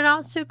 but it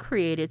also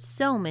created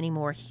so many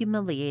more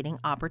humiliating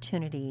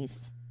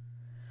opportunities.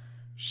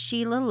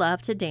 Sheila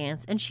loved to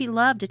dance, and she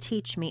loved to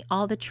teach me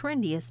all the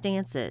trendiest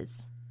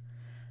dances.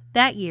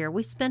 That year,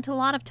 we spent a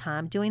lot of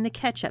time doing the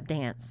ketchup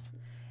dance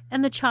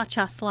and the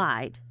cha-cha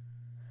slide.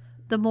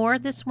 The more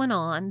this went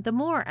on, the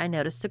more I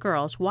noticed the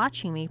girls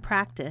watching me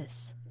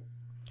practice.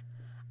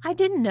 I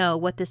didn't know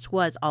what this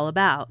was all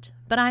about,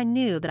 but I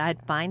knew that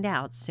I'd find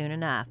out soon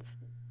enough.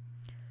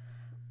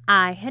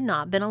 I had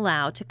not been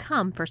allowed to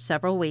come for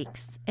several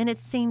weeks, and it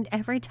seemed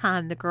every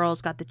time the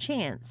girls got the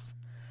chance,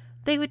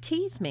 they would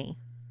tease me.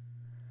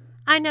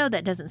 I know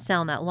that doesn't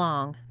sound that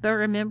long, but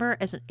remember,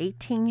 as an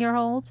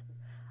 18-year-old,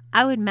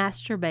 I would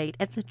masturbate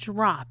at the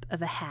drop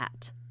of a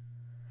hat.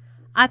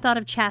 I thought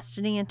of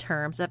chastity in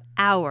terms of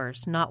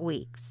hours, not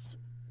weeks.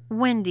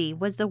 Wendy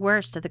was the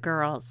worst of the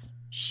girls.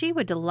 She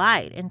would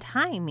delight in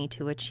tying me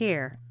to a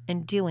chair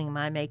and doing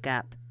my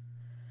makeup.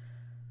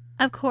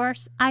 Of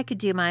course, I could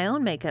do my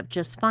own makeup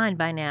just fine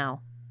by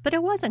now, but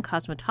it wasn't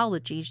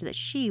cosmetology that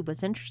she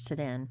was interested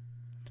in.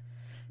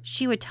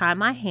 She would tie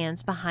my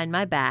hands behind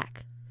my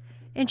back,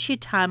 and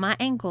she'd tie my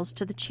ankles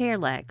to the chair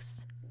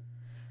legs.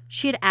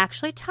 She'd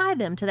actually tie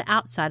them to the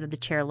outside of the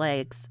chair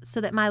legs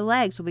so that my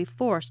legs would be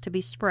forced to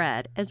be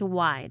spread as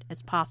wide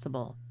as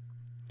possible.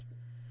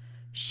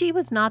 She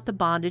was not the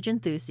bondage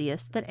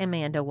enthusiast that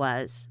Amanda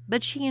was,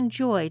 but she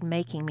enjoyed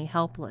making me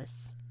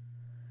helpless.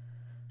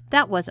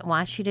 That wasn't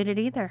why she did it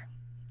either.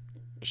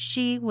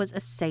 She was a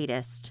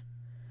sadist.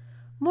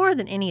 More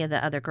than any of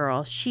the other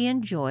girls, she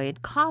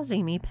enjoyed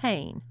causing me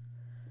pain.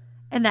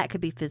 And that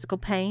could be physical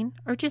pain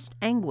or just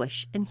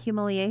anguish and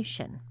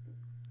humiliation.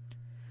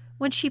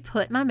 When she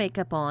put my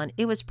makeup on,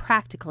 it was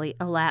practically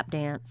a lap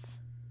dance.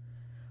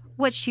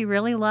 What she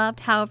really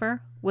loved,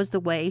 however, was the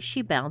way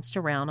she bounced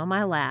around on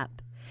my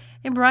lap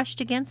and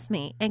brushed against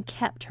me and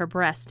kept her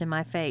breast in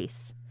my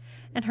face,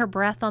 and her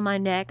breath on my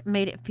neck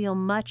made it feel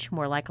much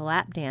more like a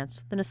lap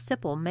dance than a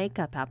simple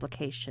makeup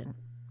application.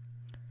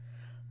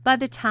 By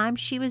the time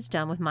she was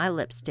done with my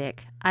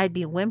lipstick, I'd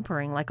be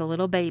whimpering like a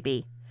little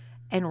baby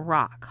and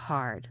rock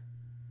hard.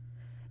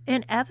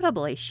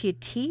 Inevitably, she'd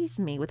tease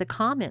me with a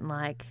comment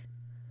like,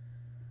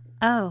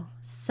 "Oh,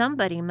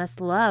 somebody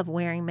must love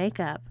wearing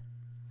makeup."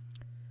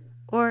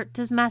 Or,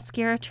 "Does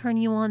mascara turn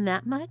you on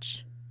that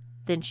much?"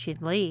 Then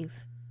she'd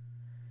leave.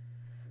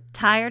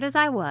 Tired as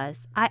I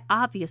was, I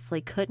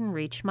obviously couldn't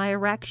reach my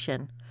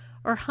erection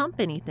or hump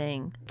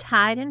anything.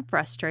 Tired and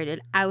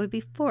frustrated, I would be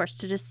forced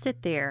to just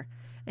sit there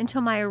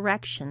until my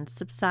erection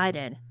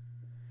subsided.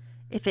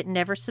 If it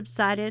never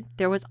subsided,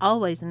 there was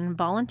always an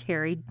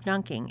involuntary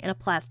dunking in a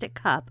plastic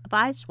cup of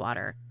ice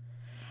water,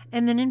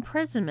 and then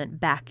imprisonment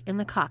back in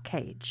the cock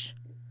cage.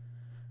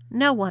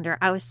 No wonder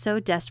I was so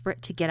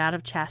desperate to get out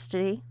of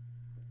chastity.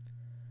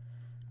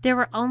 There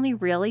were only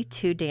really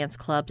 2 dance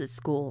clubs at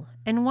school,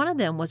 and one of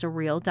them was a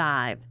real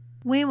dive.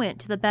 We went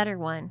to the better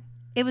one.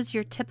 It was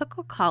your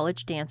typical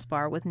college dance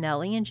bar with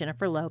Nelly and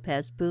Jennifer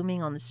Lopez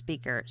booming on the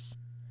speakers.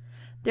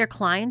 Their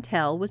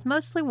clientele was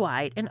mostly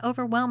white and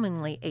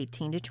overwhelmingly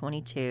 18 to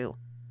 22.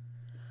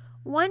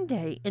 One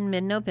day in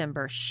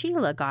mid-November,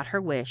 Sheila got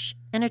her wish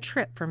and a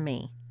trip for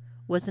me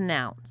was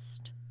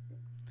announced.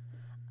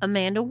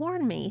 Amanda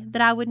warned me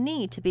that I would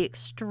need to be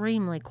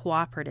extremely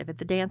cooperative at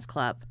the dance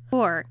club,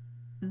 or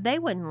they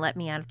wouldn't let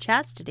me out of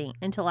chastity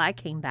until I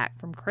came back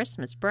from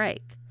Christmas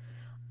break,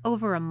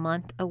 over a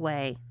month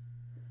away.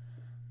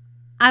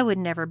 I would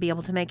never be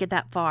able to make it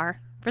that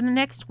far. For the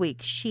next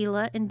week,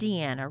 Sheila and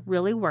Deanna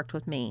really worked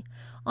with me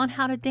on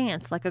how to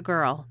dance like a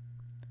girl.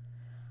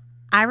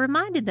 I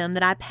reminded them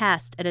that I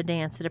passed at a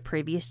dance at a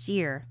previous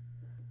year,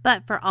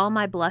 but for all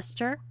my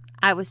bluster,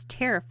 I was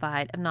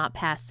terrified of not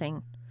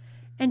passing,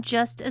 and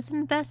just as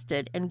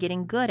invested in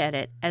getting good at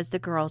it as the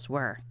girls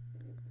were.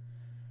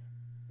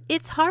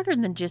 It's harder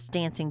than just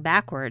dancing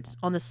backwards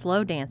on the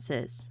slow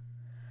dances.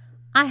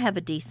 I have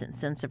a decent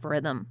sense of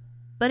rhythm,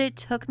 but it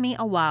took me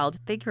a while to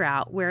figure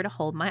out where to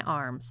hold my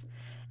arms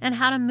and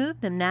how to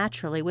move them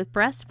naturally with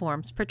breast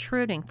forms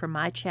protruding from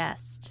my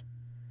chest.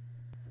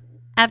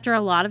 After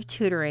a lot of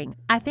tutoring,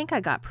 I think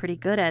I got pretty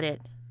good at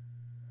it.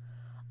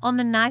 On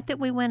the night that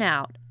we went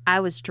out, I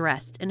was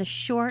dressed in a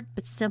short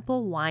but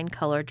simple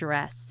wine-colored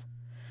dress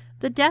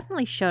that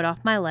definitely showed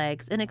off my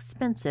legs and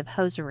expensive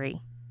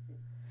hosiery.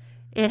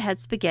 It had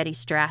spaghetti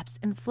straps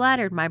and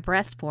flattered my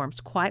breast forms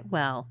quite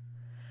well,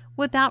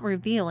 without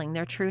revealing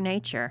their true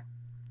nature.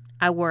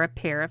 I wore a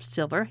pair of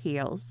silver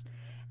heels,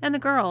 and the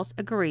girls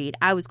agreed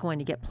I was going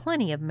to get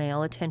plenty of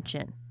male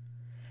attention.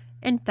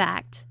 In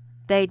fact,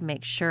 they'd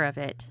make sure of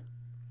it.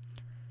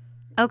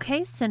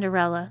 "Okay,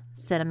 Cinderella,"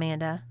 said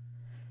Amanda.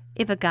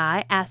 "If a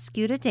guy asks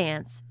you to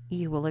dance,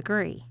 you will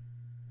agree.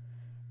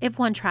 If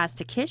one tries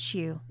to kiss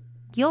you,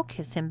 you'll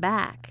kiss him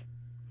back.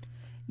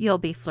 You'll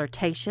be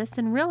flirtatious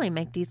and really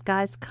make these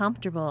guys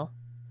comfortable.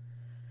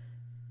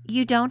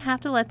 You don't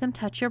have to let them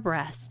touch your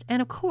breast,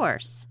 and of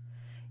course,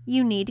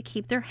 you need to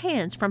keep their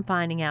hands from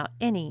finding out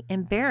any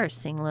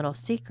embarrassing little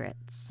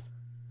secrets."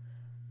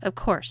 "Of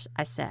course,"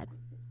 I said.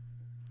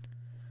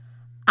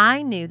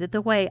 I knew that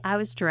the way I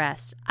was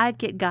dressed, I'd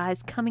get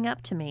guys coming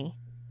up to me.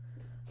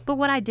 But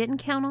what I didn't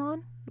count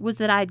on was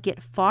that I'd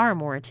get far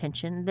more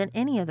attention than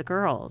any of the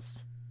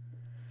girls.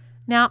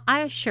 Now, I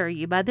assure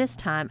you, by this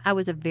time, I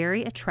was a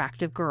very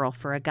attractive girl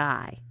for a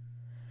guy.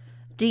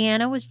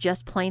 Deanna was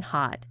just plain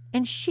hot,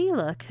 and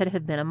Sheila could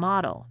have been a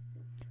model.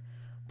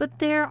 But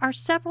there are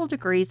several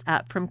degrees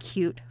up from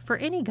cute for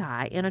any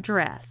guy in a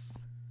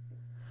dress.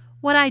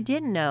 What I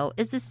didn't know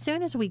is as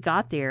soon as we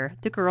got there,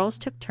 the girls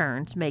took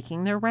turns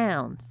making their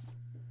rounds.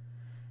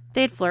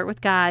 They'd flirt with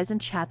guys and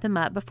chat them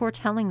up before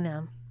telling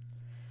them,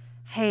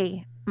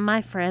 "Hey,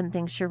 my friend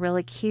thinks you're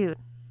really cute,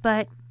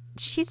 but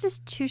she's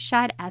just too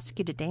shy to ask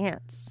you to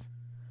dance."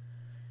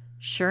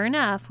 Sure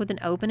enough, with an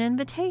open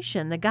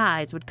invitation, the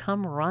guys would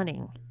come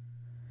running.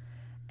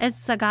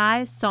 As the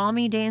guys saw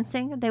me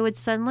dancing, they would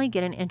suddenly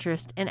get an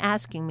interest in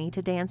asking me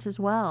to dance as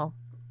well.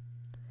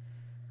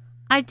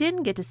 I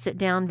didn't get to sit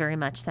down very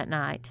much that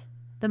night.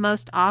 The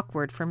most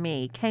awkward for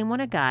me came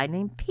when a guy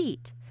named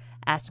Pete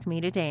asked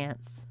me to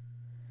dance.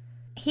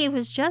 He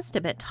was just a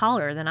bit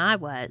taller than I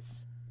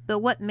was, but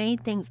what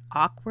made things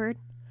awkward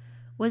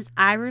was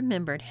I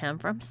remembered him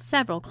from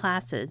several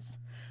classes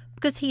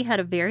because he had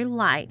a very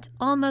light,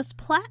 almost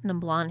platinum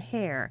blonde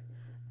hair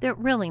that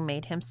really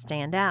made him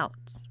stand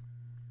out.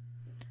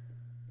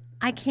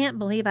 "I can't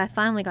believe I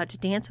finally got to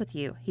dance with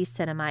you," he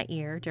said in my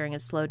ear during a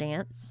slow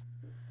dance.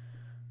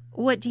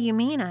 "What do you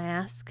mean?" I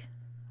asked.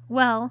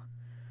 "Well,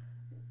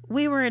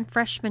 we were in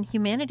freshman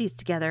humanities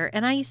together,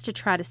 and I used to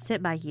try to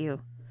sit by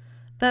you,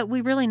 but we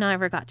really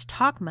never got to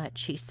talk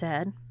much," he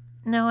said.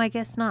 "No, I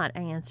guess not,"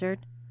 I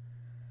answered.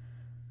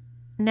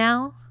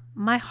 Now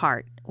my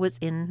heart was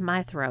in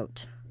my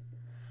throat.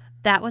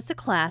 That was the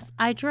class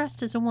I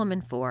dressed as a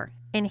woman for,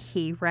 and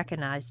he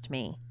recognized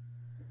me.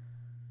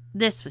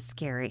 This was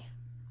scary.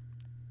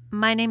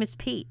 "My name is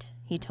Pete,"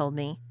 he told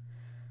me.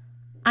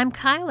 "I'm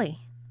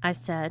Kylie," I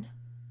said.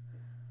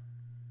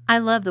 "I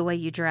love the way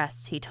you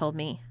dress," he told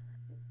me.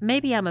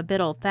 "Maybe I'm a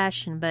bit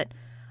old-fashioned, but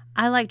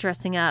I like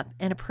dressing up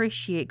and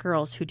appreciate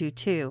girls who do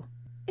too.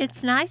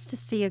 It's nice to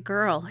see a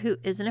girl who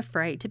isn't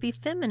afraid to be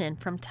feminine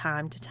from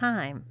time to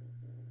time."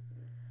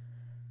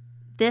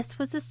 This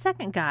was the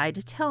second guy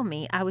to tell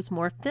me I was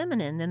more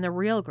feminine than the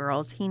real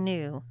girls he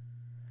knew.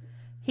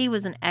 He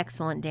was an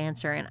excellent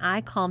dancer, and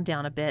I calmed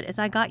down a bit as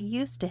I got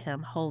used to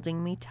him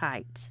holding me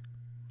tight.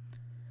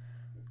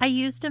 I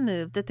used a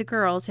move that the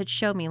girls had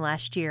shown me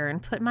last year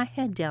and put my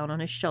head down on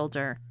his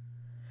shoulder.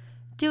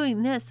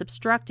 Doing this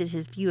obstructed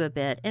his view a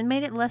bit and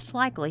made it less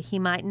likely he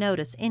might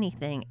notice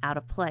anything out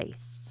of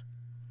place.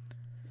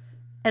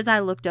 As I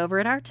looked over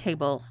at our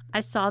table,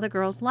 I saw the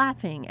girls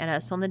laughing at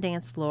us on the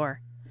dance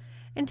floor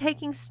and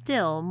taking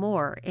still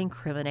more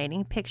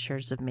incriminating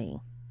pictures of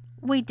me.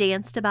 We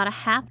danced about a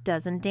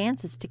half-dozen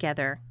dances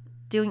together,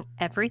 doing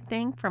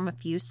everything from a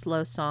few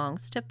slow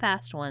songs to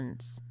fast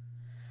ones.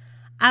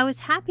 I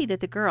was happy that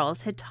the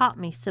girls had taught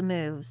me some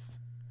moves.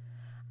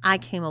 I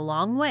came a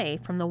long way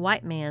from the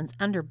white man's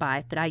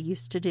underbite that I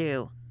used to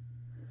do.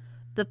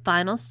 The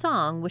final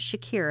song was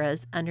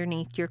Shakira's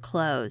 "Underneath Your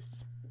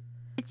Clothes."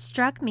 It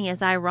struck me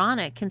as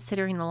ironic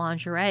considering the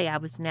lingerie I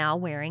was now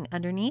wearing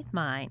underneath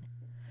mine.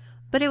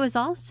 But it was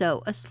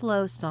also a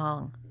slow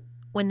song.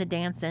 When the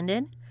dance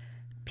ended,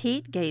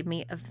 Pete gave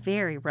me a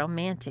very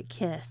romantic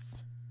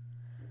kiss.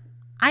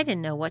 I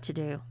didn't know what to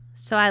do,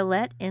 so I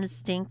let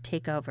instinct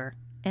take over,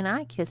 and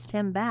I kissed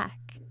him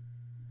back.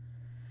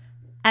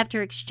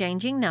 After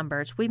exchanging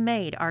numbers, we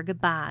made our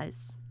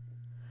goodbyes.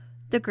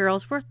 The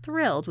girls were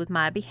thrilled with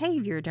my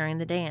behavior during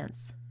the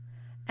dance,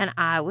 and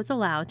I was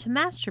allowed to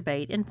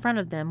masturbate in front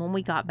of them when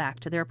we got back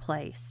to their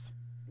place.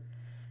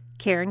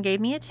 Karen gave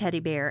me a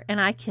teddy bear,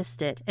 and I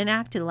kissed it and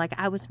acted like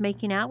I was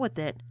making out with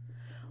it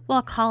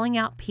while calling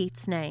out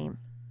Pete's name,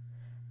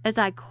 as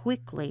I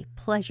quickly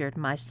pleasured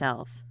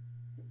myself.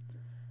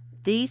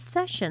 These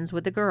sessions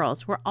with the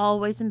girls were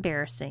always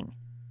embarrassing,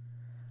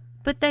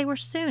 but they were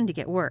soon to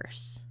get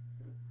worse.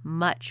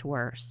 Much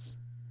worse.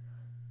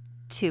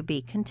 To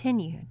be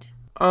continued.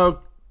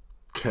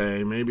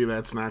 Okay, maybe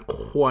that's not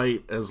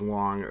quite as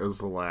long as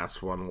the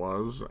last one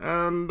was,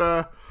 and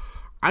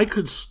I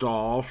could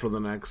stall for the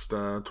next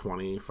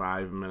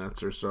 25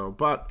 minutes or so,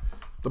 but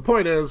the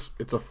point is,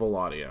 it's a full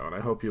audio, and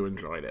I hope you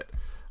enjoyed it.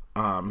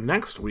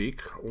 Next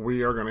week,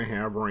 we are going to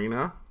have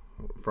Raina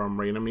from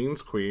Raina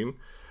Means Queen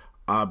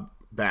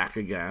back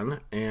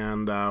again,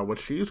 and what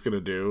she's going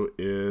to do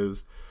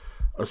is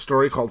a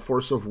story called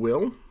Force of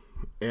Will,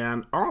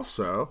 and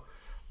also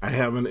I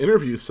have an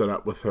interview set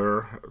up with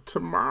her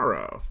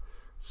tomorrow.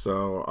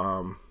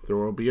 So there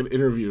will be an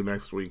interview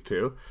next week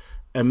too.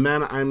 And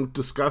then I'm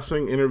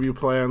discussing interview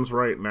plans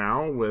right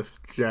now with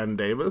Jen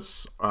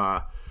Davis.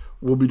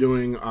 We'll be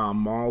doing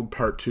Mauled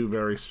Part 2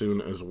 very soon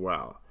as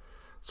well.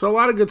 So a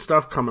lot of good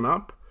stuff coming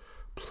up.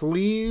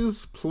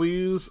 Please,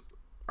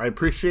 I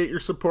appreciate your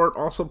support.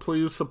 Also,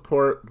 please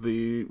support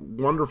the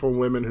wonderful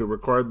women who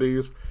record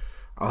these.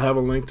 I'll have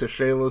a link to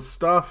Shayla's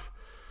stuff.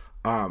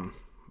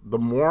 The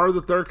more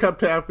that they're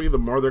kept happy, the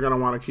more they're going to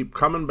want to keep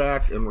coming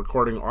back and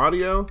recording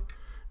audio.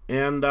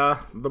 And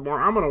the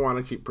more I'm going to want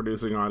to keep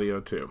producing audio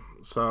too.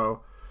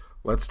 So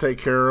let's take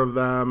care of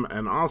them.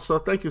 And also,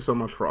 thank you so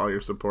much for all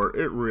your support.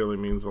 It really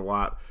means a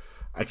lot.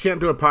 I can't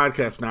do a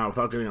podcast now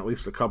without getting at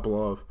least a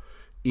couple of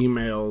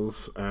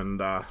emails.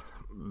 And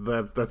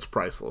that's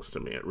priceless to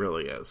me. It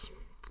really is.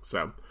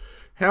 So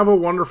have a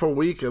wonderful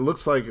week. It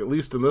looks like, at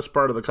least in this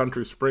part of the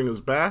country, spring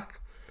is back.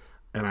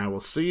 And I will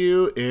see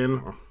you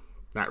in...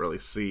 Not really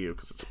see you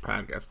because it's a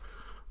podcast,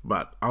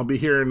 but I'll be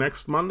here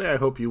next Monday. I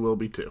hope you will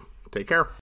be too. Take care.